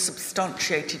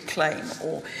unsubstantiated claim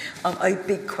or a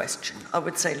big question, I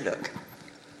would say, look,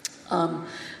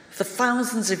 for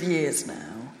thousands of years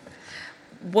now,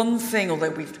 one thing, although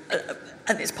we've,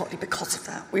 and it's partly because of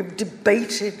that, we've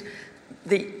debated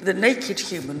the naked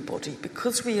human body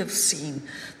because we have seen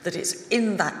that it's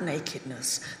in that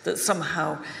nakedness that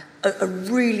somehow a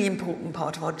really important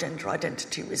part of our gender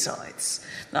identity resides.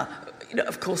 Now,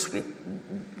 of course,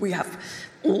 we have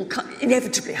all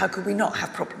inevitably. How could we not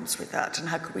have problems with that, and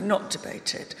how could we not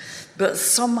debate it? But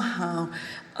somehow,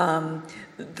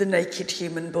 the naked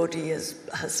human body has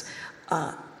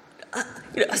done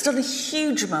a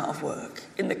huge amount of work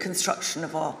in the construction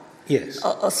of our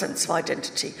sense of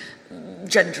identity,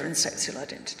 gender and sexual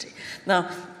identity.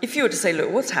 Now, if you were to say, look,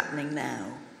 what's happening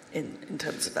now in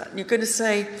terms of that? And you're going to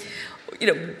say,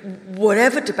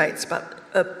 whatever debates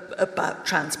about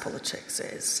trans politics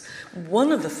is,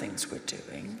 one of the things we're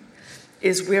doing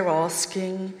is we're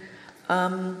asking,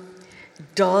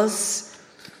 does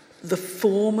the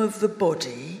form of the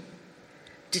body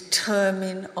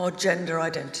determine our gender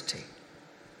identity?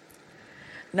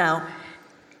 Now,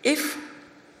 if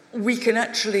we can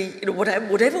actually,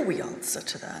 whatever we answer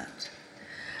to that,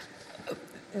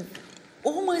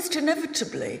 almost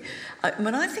inevitably,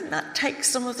 I think that takes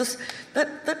some of this,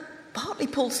 that partly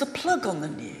pulls the plug on the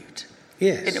nude.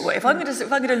 Yes. In a way, if I'm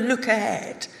going to look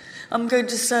ahead, I'm going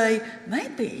to say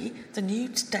maybe the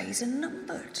nude days are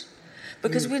numbered,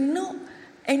 because we're not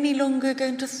any longer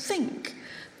going to think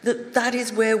that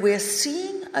is where we're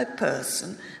seeing a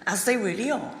person as they really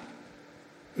are.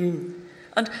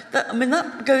 And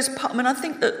that goes. I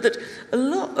think that a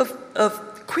lot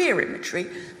of queer imagery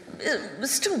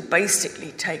still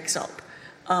basically takes up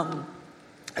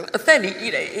a fairly,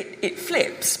 it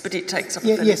flips, but it takes up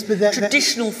a fairly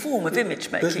traditional form of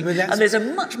image making, and there's a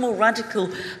much more radical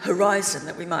horizon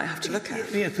that we might have to look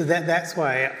at. Yeah, but that's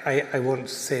why I want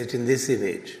to say it in this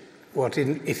image. What,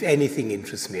 if anything,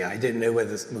 interests me, I don't know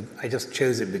whether I just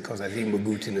chose it because I think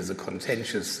Magutin is a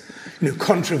contentious,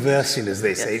 controversial, as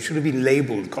they say. It should have been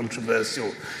labelled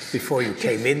controversial before you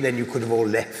came in, then you could have all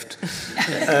left.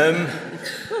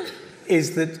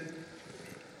 Is that,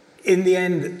 in the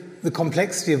end, the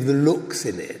complexity of the looks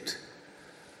in it,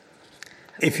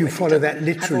 if you follow that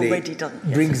literally,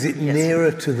 brings it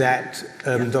nearer to that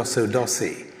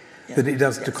dosso-dossi than it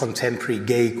does to contemporary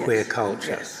gay queer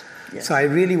culture. Yes. So I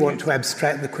really want to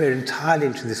abstract the queer entirely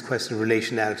into this question of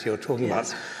relationality you're talking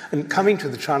about. And coming to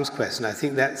the trans question, I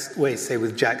think that's where, say,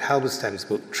 with Jack Halberstad's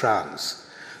book, Trans.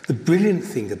 The brilliant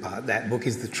thing about that book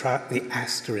is the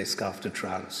asterisk after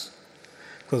trans.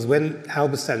 Because when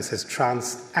Halberstad says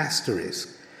trans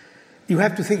asterisk, you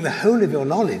have to think the whole of your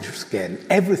knowledge, again,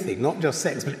 everything, not just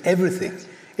sex, but everything,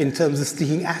 in terms of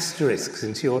sticking asterisks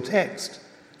into your text.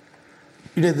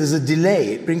 There's a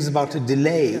delay. It brings about a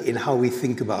delay in how we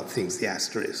think about things, the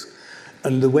asterisk.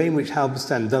 And the way in which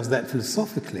Halberstam does that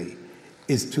philosophically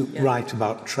is to write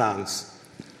about trans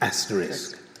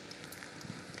asterisk.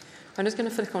 I'm just going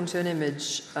to flick onto an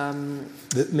image.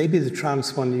 Maybe the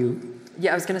trans one you...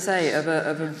 Yeah, I was going to say, of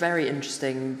a very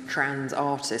interesting trans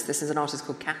artist. This is an artist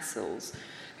called Cassels,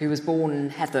 who was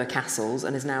born Heather Cassels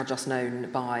and is now just known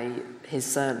by his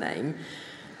surname.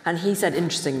 And he said,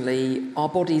 interestingly, our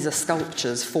bodies are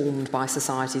sculptures formed by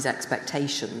society's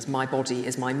expectations. My body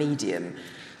is my medium.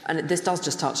 And this does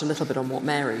just touch a little bit on what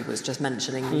Mary was just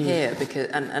mentioning here, because,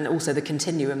 and also the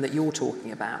continuum that you're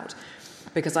talking about.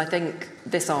 Because I think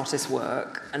this artist's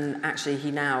work, and actually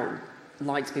he now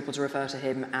likes people to refer to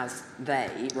him as they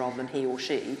rather than he or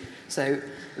she. So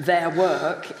their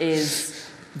work is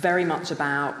very much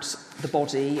about the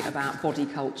body, about body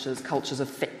cultures, cultures of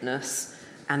fitness,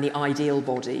 and the ideal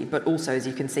body, but also, as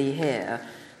you can see here,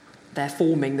 they're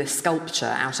forming this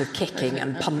sculpture out of kicking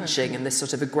and punching and this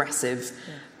sort of aggressive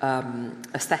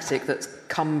aesthetic that's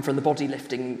come from the body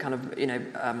lifting kind of,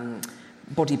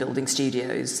 bodybuilding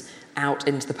studios out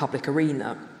into the public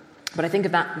arena. But I think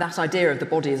of that idea of the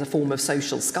body as a form of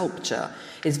social sculpture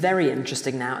is very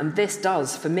interesting now. And this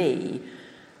does, for me,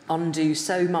 undo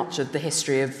so much of the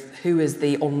history of who is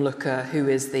the onlooker, who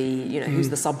is the, who's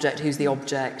the subject, who's the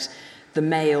object, the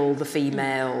male, the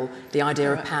female, the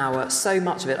idea of power, so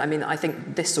much of it. I mean, I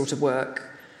think this sort of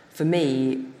work, for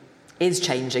me, is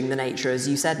changing the nature, as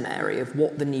you said, Mary, of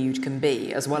what the nude can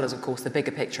be, as well as, of course, the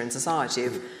bigger picture in society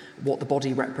of what the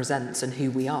body represents and who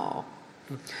we are.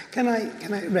 Can I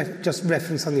just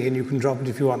reference something, and you can drop it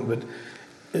if you want, but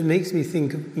it makes me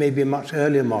think of maybe a much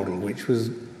earlier model, which was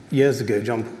years ago,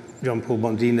 John Paul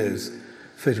Mondino's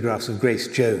photographs of Grace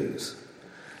Jones.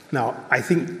 Now, I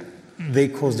think they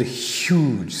caused a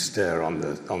huge stir on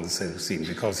the social scene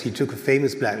because he took a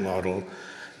famous black model,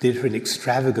 did her in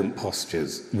extravagant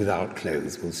postures without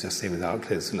clothes, we'll just say without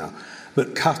clothes for now,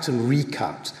 but cut and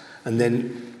recut, and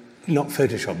then not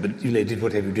Photoshop, but did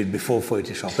whatever you did before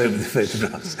Photoshop over the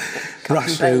photographs,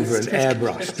 brushed over and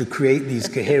airbrushed to create these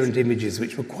coherent images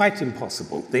which were quite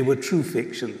impossible. They were true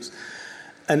fictions.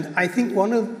 And I think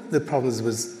one of the problems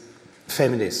was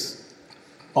feminists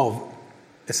of,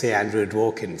 say, Andrea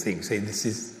Dworkin say this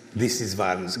is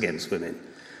violence against women.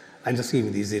 I'm just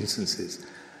giving these instances.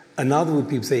 Another would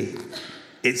people say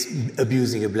it's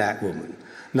abusing a black woman.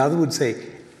 Another would say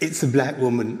it's a black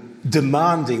woman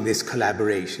demanding this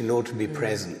collaboration in order to be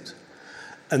present.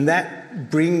 And that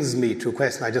brings me to a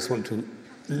question I just want to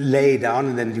lay down,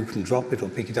 and then you can drop it or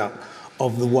pick it up,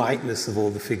 of the whiteness of all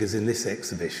the figures in this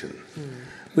exhibition,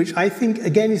 which I think,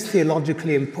 again, is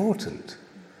theologically important.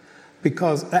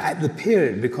 Because at the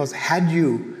period, because had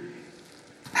you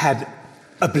had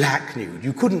a black nude,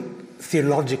 you couldn't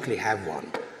theologically have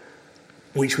one,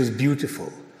 which was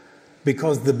beautiful,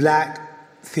 because the black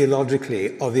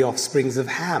theologically are the offsprings of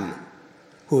Ham,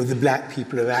 who are the black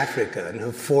people of Africa and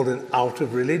have fallen out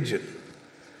of religion.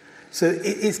 So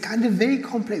it's kind of very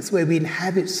complex where we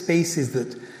inhabit spaces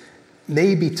that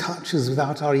maybe touch us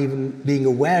without our even being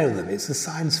aware of them. It's a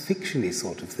science fiction-y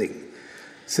sort of thing.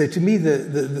 So to me,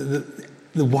 the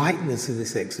whiteness of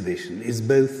this exhibition is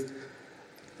both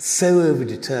so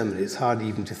overdetermined it's hard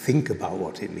even to think about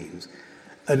what it means.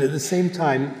 And at the same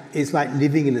time, it's like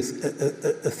living in a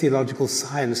theological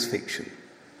science fiction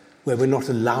where we're not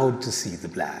allowed to see the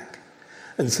black.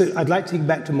 And so I'd like to take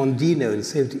back to Mondino and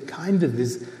say that it kind of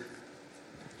is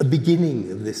a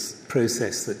beginning of this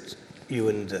process that you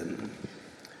and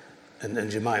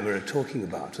Jemima are talking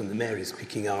about, and the Mary's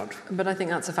picking out. But I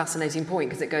think that's a fascinating point,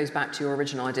 because it goes back to your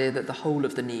original idea that the whole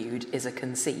of the nude is a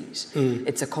conceit.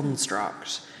 It's a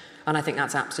construct. And I think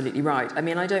that's absolutely right. I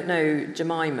mean, I don't know,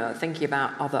 Jemima, thinking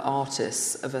about other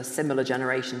artists of a similar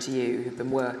generation to you who've been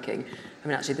working. I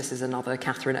mean, actually, this is another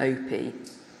Catherine Opie.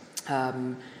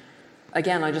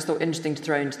 Again, I just thought interesting to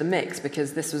throw into the mix,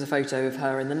 because this was a photo of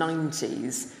her in the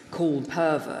 90s called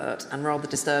Pervert, and rather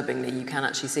disturbingly, you can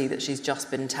actually see that she's just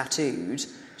been tattooed.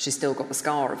 She's still got the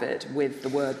scar of it with the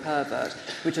word pervert,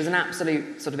 which was an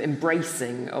absolute sort of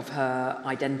embracing of her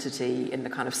identity in the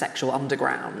kind of sexual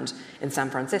underground in San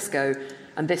Francisco.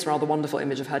 And this rather wonderful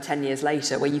image of her 10 years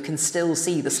later, where you can still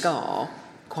see the scar,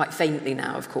 quite faintly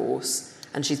now, of course,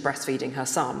 and she's breastfeeding her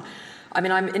son. I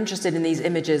mean, I'm interested in these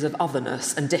images of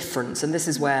otherness and difference, and this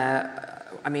is where,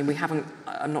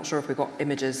 I'm not sure if we've got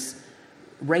images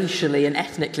racially and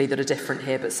ethnically that are different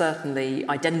here, but certainly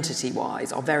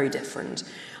identity-wise are very different.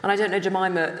 And I don't know,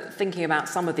 Jemima, thinking about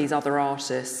some of these other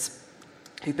artists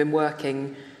who've been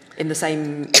working in the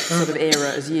same sort of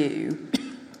era as you,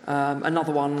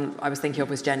 another one I was thinking of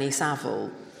was Jenny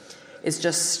Saville, is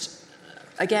just,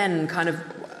 again, kind of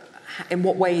in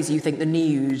what ways you think the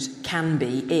nude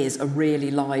is a really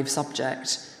live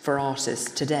subject for artists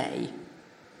today.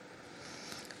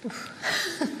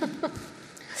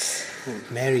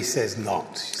 Mary says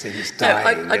not. She said it's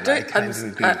dying. No, I don't.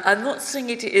 I'm not saying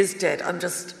it is dead. I'm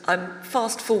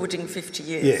fast forwarding 50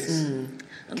 years. Yes. And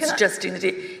suggesting that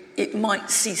it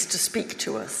might cease to speak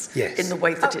to us in the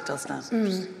way that it does now.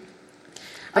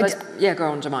 Go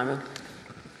on, Jemima.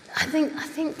 I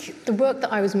think the work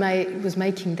that I was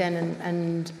making then,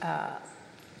 and I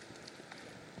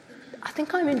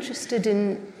think I'm interested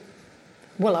in.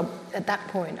 Well, at that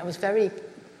point, I was very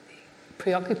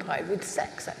preoccupied with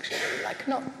sex, actually,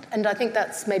 and I think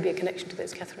that's maybe a connection to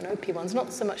those Catherine Opie ones,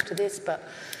 not so much to this, but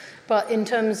in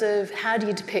terms of how do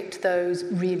you depict those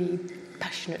really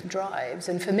passionate drives.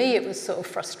 And for me, it was sort of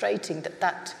frustrating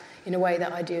that in a way,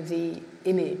 that idea of the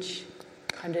image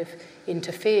kind of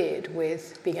interfered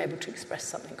with being able to express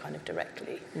something kind of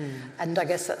directly. And I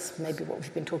guess that's maybe what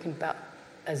we've been talking about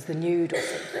as the nude or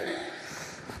something.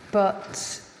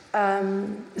 But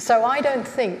So I don't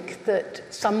think that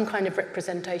some kind of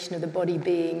representation of the body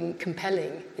being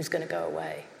compelling is going to go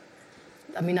away.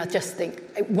 I mean, I just think,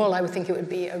 well, I would think it would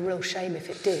be a real shame if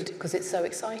it did, because it's so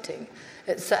exciting.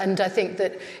 And I think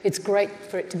that it's great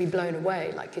for it to be blown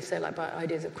away, like you said, like by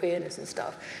ideas of queerness and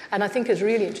stuff. And I think it's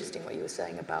really interesting what you were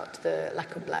saying about the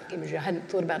lack of black imagery. I hadn't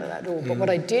thought about it at all. But what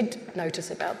I did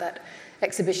notice about that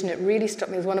exhibition, it really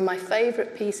struck me as one of my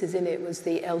favourite pieces in it was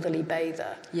the elderly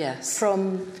bather. Yes.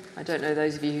 From, I don't know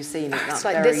those of you who've seen it. That's it's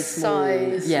like very this small.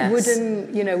 size, Yes.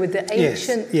 wooden, with the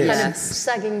ancient Yes. kind of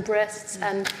sagging breasts,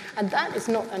 and that is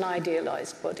not an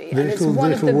idealised body. The And it's little-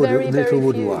 one of the little very, wood- very little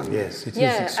wooden few. one, yes, it is and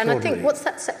I think, extraordinary. what's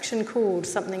that section called?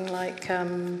 Something like, I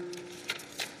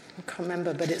can't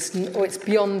remember, but it's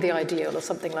beyond the ideal or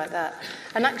something like that.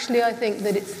 And actually, I think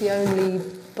that it's the only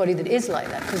body that is like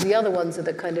that, because the other ones are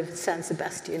the kind of San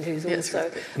Sebastian, who's also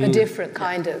a different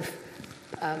kind of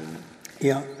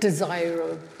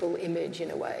desirable image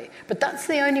in a way. But that's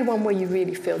the only one where you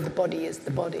really feel the body is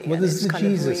the body. Well, and there's it's the kind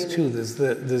of Jesus really- too.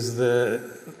 There's the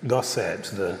Gosset,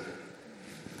 the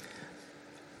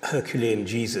Herculean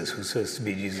Jesus, who's supposed to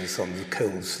be Jesus on the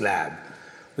cold slab,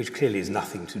 which clearly has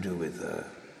nothing to do with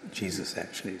Jesus.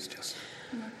 Actually, it's just.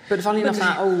 But funny enough,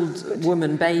 that old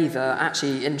woman bather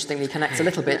actually interestingly connects a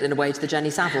little bit in a way to the Jenny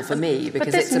Savile for me, because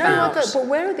but there's it's no about. other. But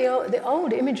where are the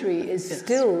old imagery is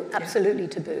still absolutely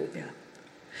taboo. Yeah.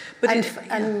 But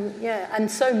and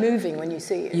so moving when you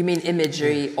see it. You mean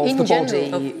imagery of In the general,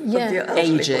 body the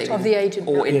aging, of the aged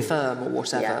or body. infirm or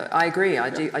whatever? Yeah. I agree. I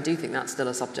do think that's still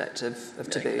a subject of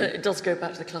taboo. It does go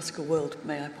back to the classical world,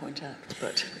 may I point out.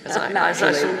 But as I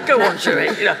Naturally. shall go on to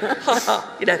it,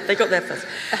 they got there first.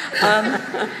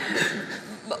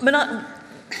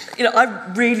 I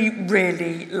really,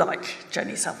 really like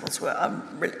Jenny Savile's work,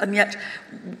 and yet,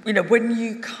 when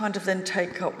you kind of then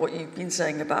take up what you've been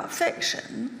saying about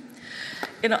fiction,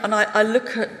 and I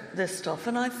look at this stuff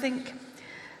and I think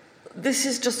this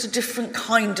is just a different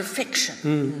kind of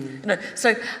fiction.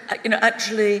 So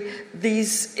actually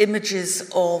these images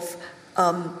of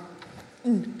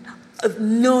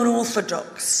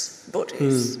non-orthodox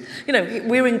bodies.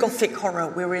 We're in Gothic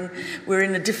horror. We're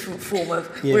in a different form of.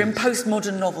 Yes. We're in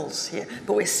postmodern novels here,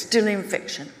 but we're still in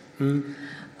fiction. And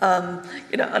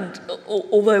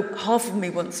although half of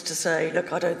me wants to say,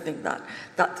 look, I don't think that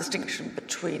distinction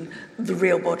between the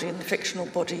real body and the fictional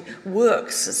body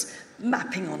works as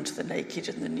mapping onto the naked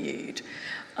and the nude.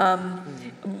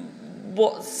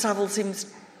 What Savile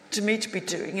seems to me to be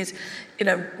doing is,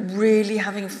 really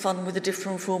having fun with a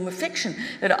different form of fiction,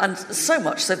 and so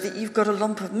much so that you've got a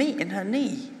lump of meat in her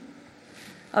knee.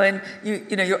 I mean,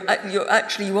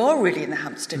 you are really in the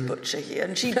Hampstead butcher here,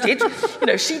 and she did,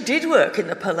 she did work in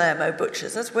the Palermo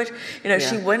butchers. That's where,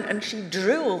 she went and she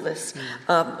drew all this,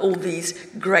 all these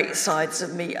great sides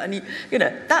of meat, and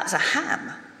that's a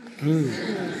ham.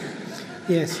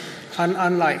 Yes,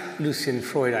 unlike Lucian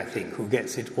Freud, I think, who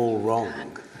gets it all wrong.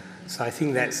 So I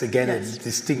think that's again a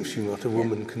distinction what a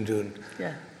woman can do.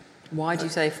 Yeah. Why do you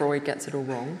say Freud gets it all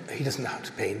wrong? He doesn't know how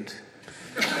to paint.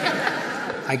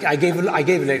 I gave a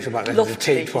lecture about that to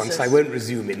Tate once. I won't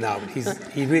resume it now, but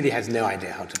he really has no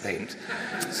idea how to paint.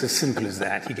 It's as simple as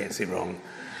that. He gets it wrong.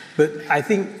 But I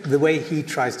think the way he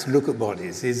tries to look at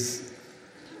bodies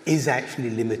is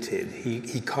actually limited.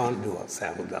 He can't do what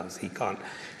Savile does. He can't.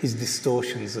 His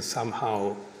distortions are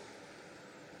somehow,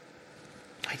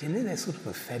 I don't know, they're sort of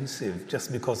offensive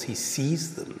just because he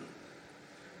sees them.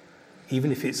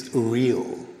 Even if it's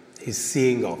real, his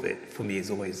seeing of it, for me,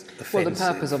 is always offensive. Well,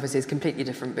 the purpose, obviously, is completely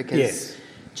different because Yes.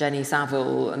 Jenny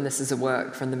Savile, and this is a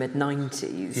work from the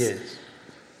mid-90s, Yes.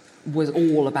 was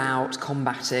all about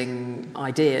combating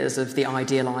ideas of the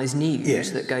idealised nude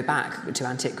that go back to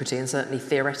antiquity and certainly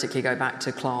theoretically go back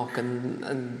to Clarke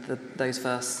and those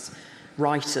first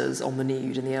writers on the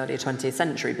nude in the earlier 20th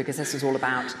century, because this was all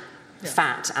about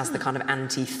fat as the kind of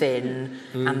anti-thin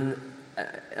and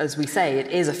as we say, it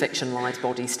is a fictionalised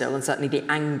body still, and certainly the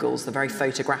angles, the very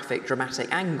photographic, dramatic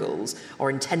angles, are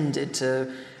intended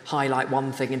to highlight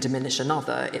one thing and diminish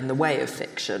another in the way of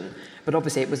fiction. But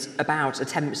obviously it was about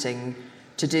attempting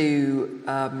to do,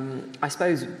 I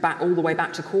suppose, all the way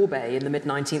back to Courbet in the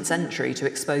mid-19th century, to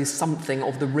expose something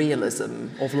of the realism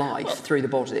of life through the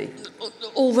body.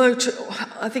 Although,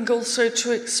 I think also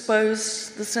to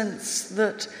expose the sense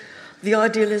that the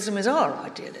idealism is our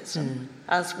idealism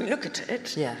as we look at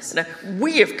it. Yes.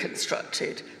 We have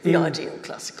constructed the ideal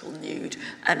classical nude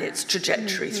and its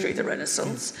trajectory through the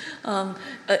Renaissance.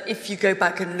 If you go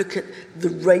back and look at the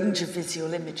range of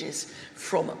visual images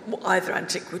from either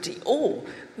antiquity or,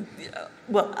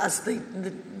 as the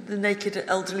naked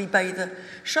elderly bather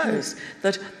shows,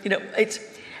 that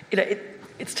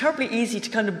it's terribly easy to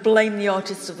kind of blame the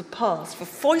artists of the past for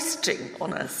foisting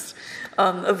on us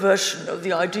a version of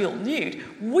the ideal nude.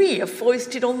 We have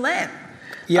foisted on them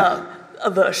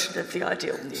a version of the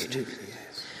ideal nude. Absolutely,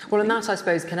 yes. Well, and that, I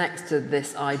suppose, connects to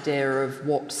this idea of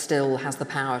what still has the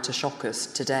power to shock us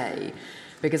today.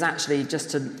 Because actually, just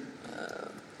to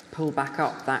pull back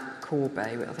up that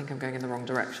Courbet, I think I'm going in the wrong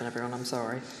direction, everyone, I'm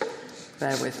sorry.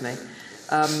 Bear with me.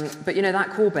 But, you know, that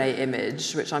Courbet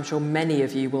image, which I'm sure many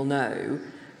of you will know,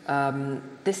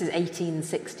 this is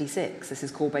 1866. This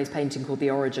is Courbet's painting called The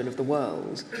Origin of the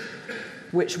World,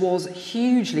 which was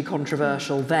hugely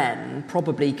controversial then,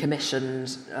 probably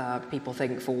commissioned, people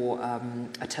think, for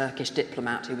a Turkish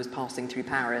diplomat who was passing through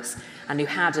Paris and who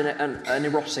had an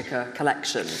erotica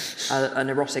collection, an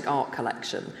erotic art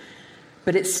collection.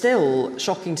 But it's still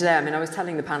shocking today. I mean, I was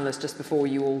telling the panellists just before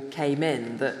you all came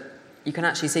in that you can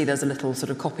actually see there's a little sort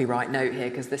of copyright note here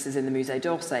because this is in the Musée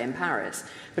d'Orsay in Paris.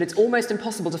 But it's almost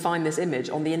impossible to find this image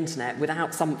on the internet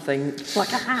without something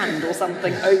like a hand or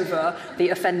something over the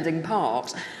offending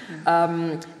part.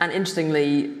 And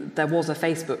interestingly, there was a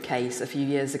Facebook case a few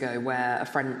years ago where a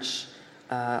French,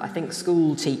 I think,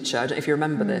 school teacher, I don't know if you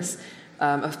remember this,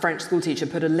 a French school teacher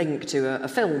put a link to a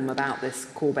film about this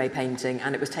Courbet painting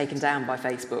and it was taken down by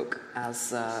Facebook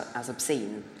as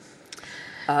obscene.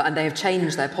 And they have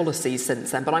changed their policies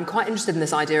since then. But I'm quite interested in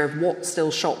this idea of what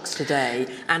still shocks today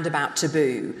and about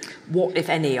taboo. What, if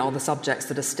any, are the subjects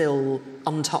that are still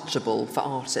untouchable for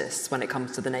artists when it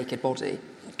comes to the naked body?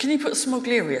 Can you put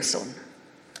Smogliarius on?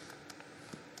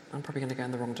 I'm probably going to go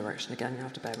in the wrong direction again. You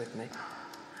have to bear with me.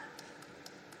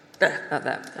 There.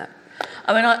 There.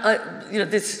 I mean,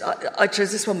 I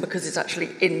chose this one because it's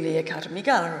actually in the Academy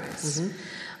galleries. Mm-hmm.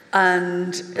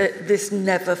 And this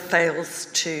never fails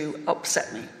to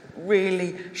upset me,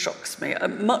 really shocks me.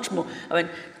 Much more, I mean,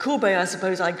 Courbet, I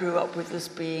suppose I grew up with as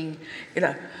being, you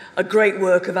know, a great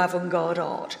work of avant-garde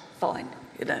art, fine,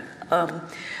 you know.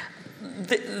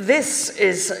 This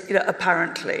is, you know,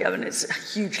 apparently, I mean,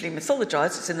 it's hugely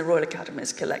mythologized, it's in the Royal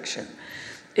Academy's collection.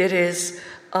 It is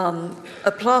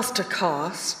a plaster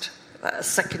cast, a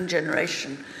second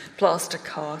generation plaster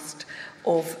cast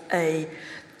of a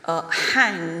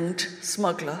hanged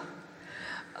smuggler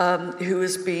who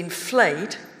has been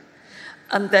flayed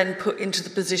and then put into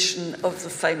the position of the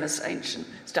famous ancient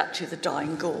statue, the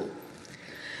Dying Gaul.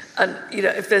 And, you know,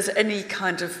 if there's any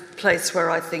kind of place where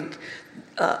I think,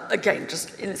 again,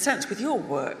 just in a sense with your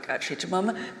work, actually,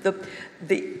 Jemima,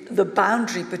 the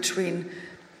boundary between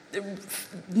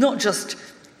not just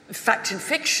fact and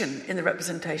fiction in the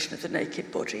representation of the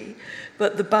naked body,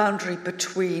 but the boundary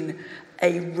between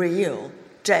a real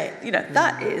dead, you know,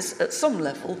 that is, at some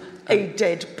level, a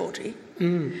dead body.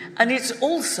 And it's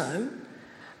also,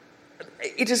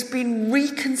 it has been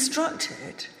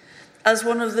reconstructed as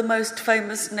one of the most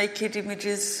famous naked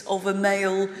images of a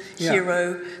male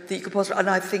hero that you could possibly, and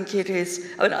I think it is,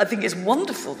 I mean, I think it's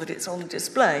wonderful that it's on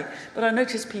display, but I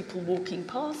notice people walking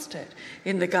past it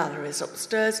in the galleries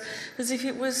upstairs as if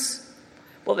it was,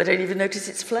 well, they don't even notice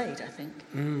it's flayed, I think.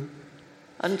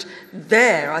 And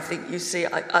there, I think you see,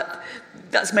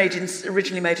 that's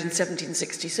originally made in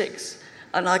 1766,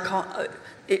 and I can't.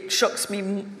 It shocks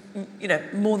me, you know,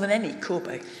 more than any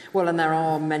Courbet. Well, and there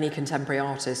are many contemporary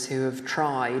artists who have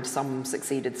tried, some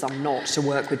succeeded, some not, to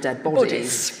work with dead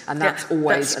bodies. And that's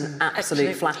always an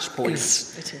absolute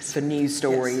flashpoint for news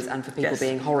stories and for people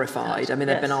being horrified. I mean,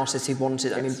 there have been artists who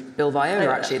wanted, I mean, Bill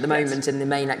Viola, actually, at the moment in the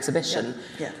main exhibition,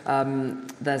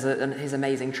 there's his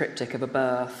amazing triptych of a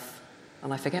birth,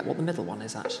 and I forget what the middle one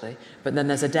is, actually, but then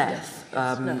there's a death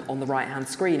on the right-hand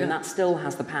screen, and that still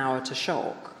has the power to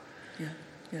shock.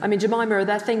 I mean, Jemima, are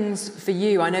there things for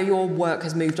you? I know your work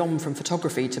has moved on from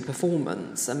photography to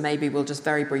performance, and maybe we'll just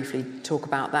very briefly talk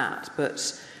about that.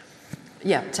 But,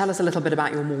 yeah, tell us a little bit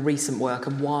about your more recent work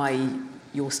and why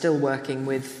you're still working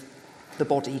with the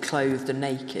body clothed and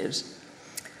naked.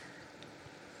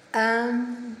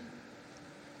 Well,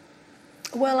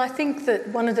 I think that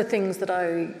one of the things that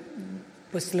I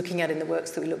was looking at in the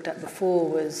works that we looked at before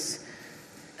was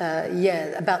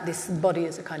about this body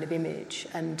as a kind of image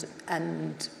and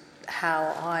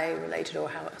how I related or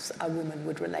how a woman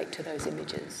would relate to those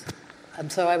images.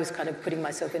 So I was kind of putting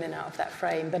myself in and out of that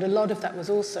frame. But a lot of that was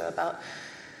also about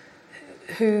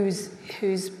who's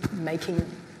making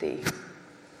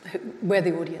where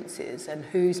the audience is and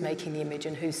who's making the image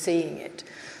and who's seeing it.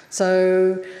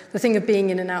 So the thing of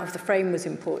being in and out of the frame was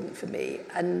important for me.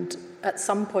 And at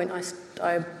some point I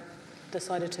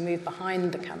decided to move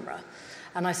behind the camera.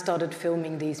 And I started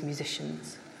filming these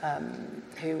musicians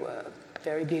who were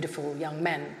very beautiful young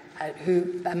men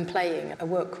who am playing a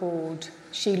work called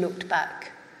She Looked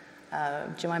Back,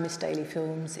 Jemima Stehli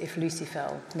films If Lucy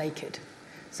Fell Naked.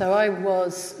 So I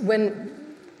was,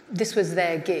 when this was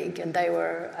their gig, and they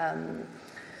were,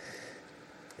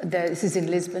 this is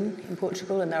in Lisbon, in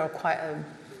Portugal, and they were quite a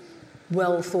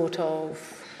well thought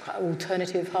of, quite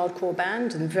alternative hardcore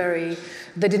band, and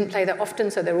they didn't play that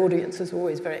often, so their audiences were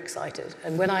always very excited.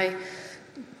 And when I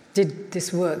did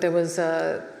this work, there was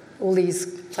all these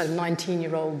kind of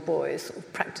 19-year-old boys sort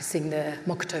of practicing their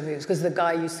mokoto moves, because the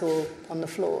guy you saw on the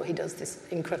floor, he does this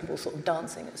incredible sort of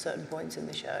dancing at certain points in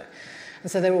the show.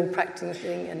 And so they're all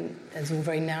practicing, and it's all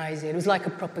very noisy. It was like a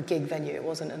proper gig venue. It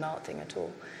wasn't an art thing at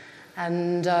all.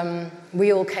 And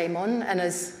we all came on, and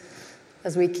as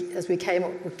we came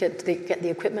up, we'd get the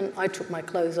equipment, I took my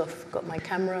clothes off, got my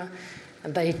camera,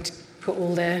 and they put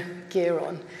all their gear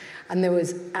on. And there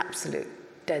was absolute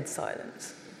dead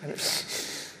silence.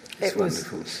 It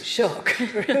was shock,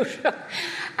 real shock.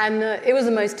 And it was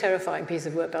the most terrifying piece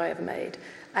of work I ever made.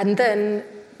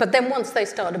 But then once they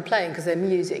started playing, because their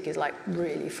music is like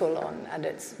really full on, and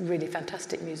it's really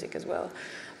fantastic music as well,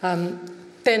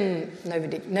 then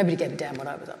nobody gave a damn what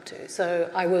I was up to. So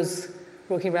I was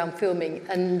walking around filming,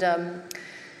 and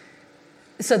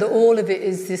so that all of it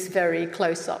is this very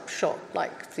close-up shot,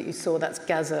 like that you saw. That's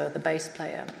Gaza, the bass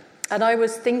player. And I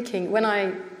was thinking, when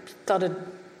I started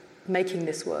making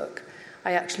this work,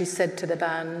 I actually said to the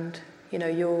band,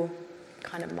 you're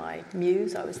kind of my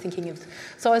muse. I was thinking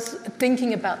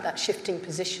about that shifting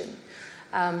position,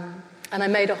 and I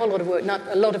made a whole lot of work. Not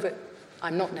a lot of it,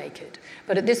 I'm not naked,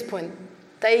 but at this point,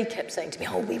 they kept saying to me,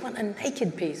 we want a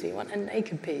naked piece, we want a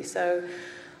naked piece. So,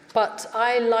 but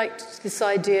I liked this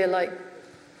idea, like,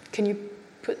 you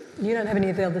don't have any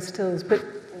of the other stills, but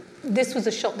this was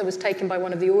a shot that was taken by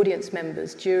one of the audience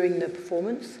members during the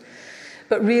performance.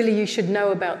 But really, you should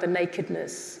know about the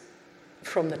nakedness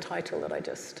from the title that I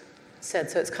just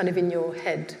said. So it's kind of in your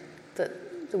head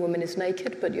that the woman is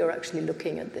naked, but you're actually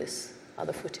looking at this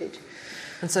other footage.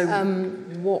 And so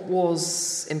what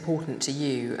was important to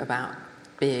you about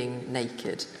being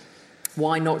naked?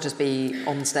 Why not just be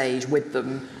on stage with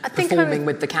them, performing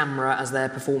with the camera as they're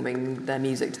performing their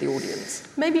music to the audience?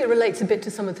 Maybe it relates a bit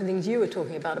to some of the things you were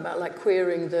talking about like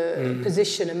queering the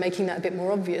position and making that a bit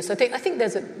more obvious. I think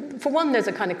there's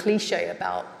a kind of cliche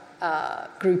about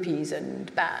groupies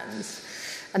and bands,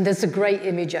 and there's a great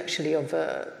image actually of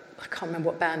I can't remember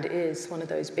what band it is, one of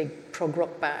those big prog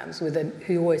rock bands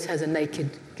who always has a naked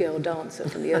girl dancer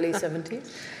from the early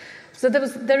 70s. So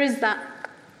there is that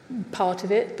part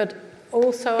of it, but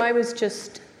also I was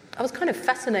kind of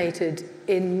fascinated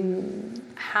in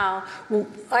how,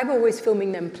 I'm always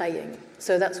filming them playing,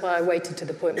 so that's why I waited to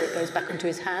the point where it goes back onto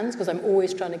his hands, because I'm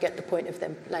always trying to get the point of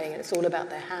them playing, and it's all about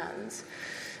their hands.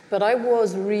 But I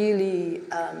was really,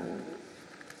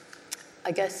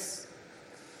 I guess,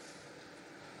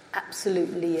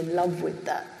 absolutely in love with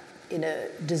that, in a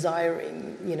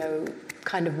desiring,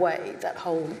 kind of way, that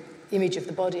whole image of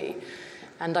the body.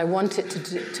 And I want it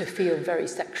to feel very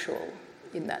sexual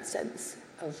in that sense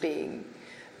of being,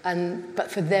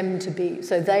 but for them to be,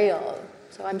 so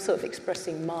I'm sort of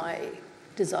expressing my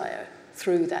desire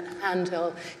through that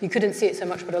handheld. You couldn't see it so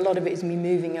much, but a lot of it is me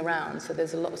moving around, so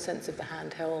there's a lot of sense of the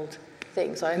handheld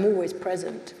thing, so I'm always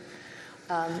present.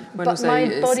 But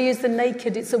my body is the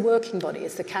naked, it's a working body,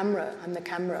 it's the camera, I'm the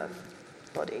camera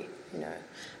body,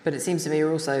 But it seems to me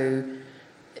you're also,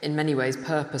 in many ways,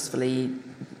 purposefully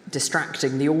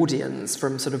distracting the audience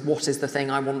from sort of what is the thing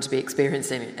I want to be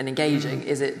experiencing and engaging.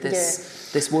 Is it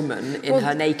this woman in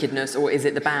her nakedness, or is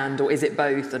it the band, or is it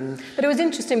both? But it was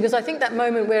interesting because I think that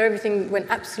moment where everything went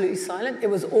absolutely silent, it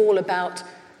was all about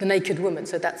the naked woman,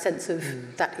 so that sense of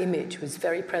that image was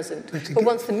very present. But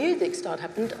once the music started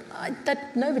happening,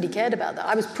 nobody cared about that.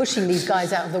 I was pushing these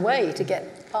guys out of the way to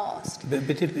get past. But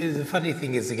the funny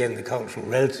thing is, again, the cultural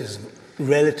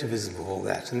relativism of all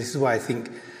that, and this is why I think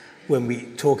when we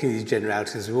talk in these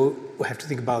generalities, we have to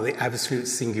think about the absolute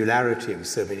singularity of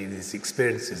so many of these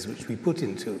experiences which we put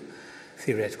into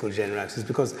theoretical generalities.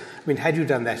 Because, had you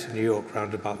done that in New York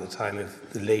around about the time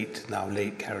of the now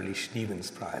late Carolee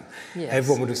Schneeman's prime,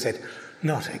 everyone would have said,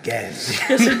 not again.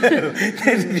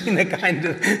 There's been a kind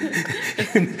of,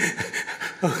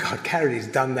 oh God, Carolee's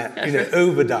done that,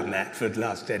 overdone that for the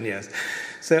last 10 years.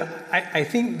 So I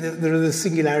think that there are the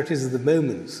singularities of the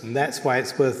moments, and that's why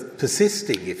it's worth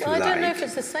persisting, if you like. I don't know if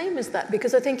it's the same as that,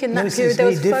 because I think in that period there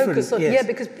was focus on... Yes.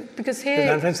 Yeah, because here...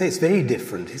 But I'm trying to say it's very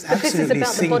different. It's absolutely this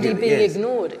is about the body being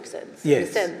ignored, in a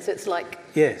sense. It's like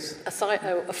a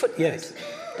footnote. Yes.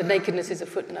 The nakedness is a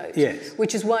footnote. Yes.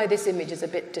 Which is why this image is a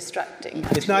bit distracting.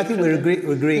 I think we're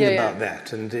agreeing about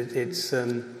that, and it's...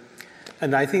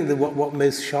 And I think that what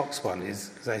most shocks one is,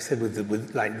 as I said, with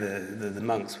the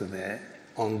monks with their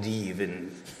endive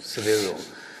in Seville.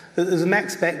 There's a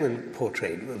Max Beckman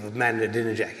portrait of a man in a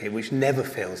dinner jacket which never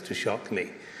fails to shock me.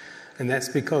 And that's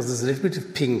because there's a little bit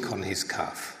of pink on his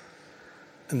cuff.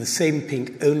 And the same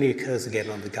pink only occurs again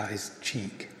on the guy's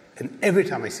cheek. And every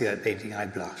time I see that painting, I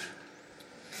blush.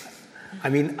 I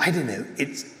mean, I don't know,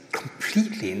 it's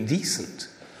completely indecent.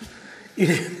 You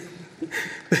know?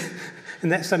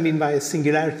 And that's what I mean by a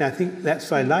singularity. And I think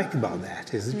that's what I like about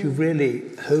that, is that you've really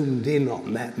honed in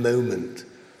on that moment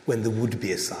when there would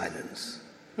be a silence.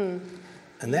 And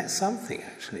that's something,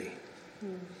 actually.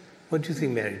 What do you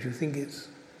think, Mary? Do you think it's...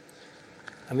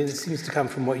 I mean, it seems to come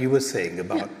from what you were saying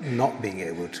about not being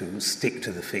able to stick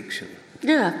to the fiction.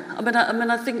 Yeah, I mean,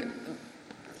 I think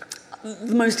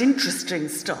the most interesting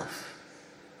stuff,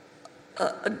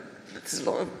 there's a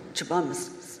lot of Jemima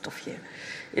stuff here,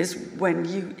 is when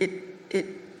it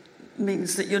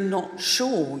means that you're not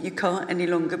sure, you can't any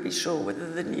longer be sure whether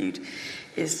the nude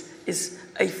is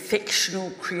a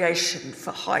fictional creation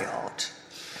for high art,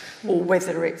 or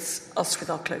whether it's us with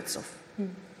our clothes off.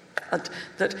 And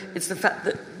that it's the fact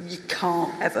that you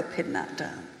can't ever pin that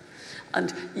down. And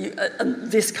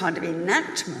this kind of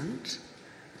enactment,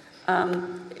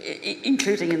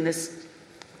 including in this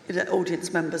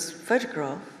audience member's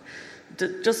photograph,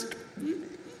 that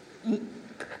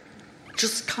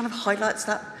just kind of highlights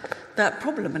that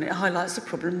problem, and it highlights the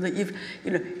problem that you've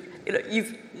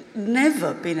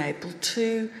never been able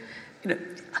to,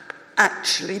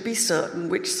 actually be certain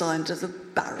which side of the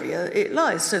barrier it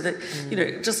lies. So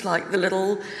that, just like the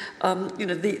little,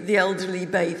 the elderly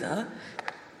bather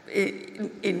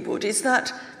in wood, is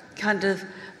that kind of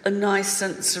a nice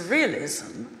sense of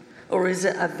realism, or is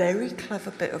it a very clever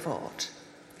bit of art?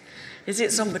 Is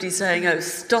it somebody saying, oh,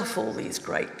 stuff all these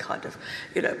great kind of,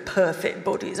 perfect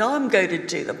bodies, I'm going to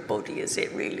do the body as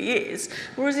it really is?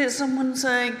 Or is it someone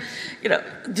saying,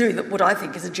 doing what I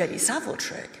think is a Jenny Savile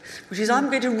trick, which is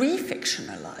I'm going to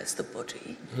re-fictionalise the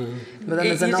body. But then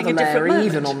there's another layer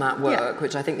even on that work,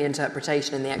 which I think the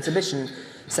interpretation in the exhibition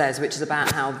says, which is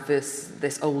about how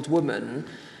this old woman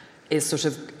is sort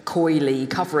of coyly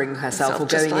covering herself, or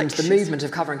going into the movement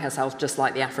of covering herself just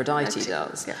like the Aphrodite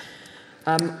does. Yeah.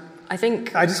 I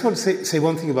just want to say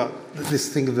one thing about this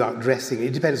thing about dressing.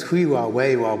 It depends who you are,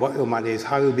 where you are, what your money is,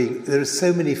 how you're being. There are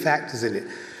so many factors in it.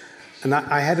 And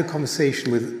I had a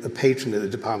conversation with a patron at the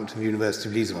Department of University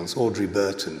of Leeds once, Audrey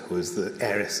Burton, who was the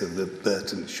heiress of the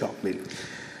Burton shop mint.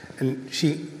 And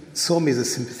she saw me as a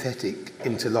sympathetic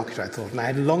interlocutor, I thought. And I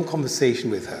had a long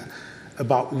conversation with her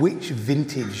about which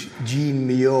vintage Jean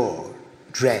Muir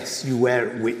dress you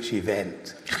wear at which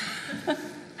event.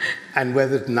 And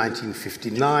whether it's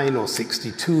 1959 or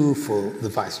 62 for the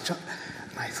Vice Chancellor.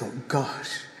 And I thought,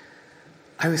 gosh,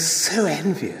 I was so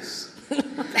envious.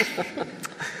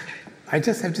 I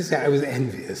just have to say I was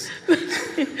envious.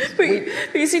 but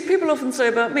you see, people often say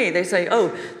about me, they say,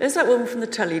 oh, there's that woman from the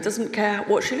telly who doesn't care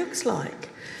what she looks like.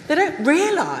 They don't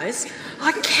realise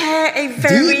I care a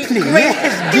very great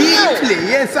deal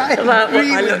about what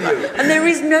I look like. And there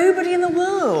is nobody in the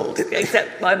world,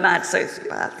 except my mad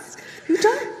sociopaths, who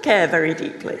don't care very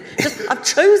deeply. Just, I've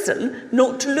chosen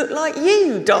not to look like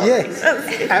you, darling. Yes,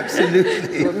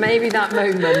 absolutely. But maybe that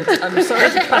moment, I'm sorry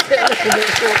to cut it a little bit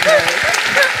short there.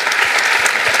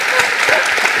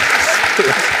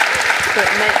 But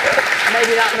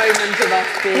maybe that moment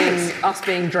of us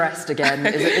being dressed again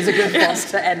is a good one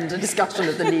to end a discussion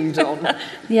of the nude on.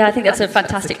 Yeah, I think that's a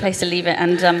fantastic place to leave it,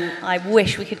 and I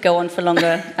wish we could go on for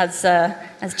longer.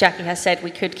 As Jacky has said, we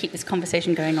could keep this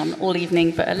conversation going on all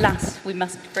evening, but alas, we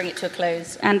must bring it to a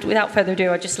close. And without further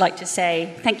ado, I'd just like to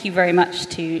say thank you very much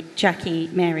to Jacky,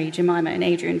 Mary, Jemima and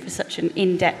Adrian for such an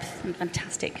in-depth and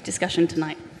fantastic discussion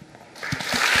tonight.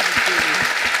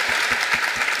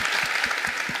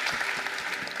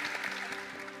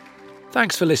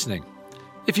 Thanks for listening.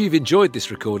 If you've enjoyed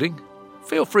this recording,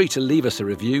 feel free to leave us a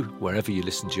review wherever you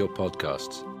listen to your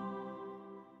podcasts.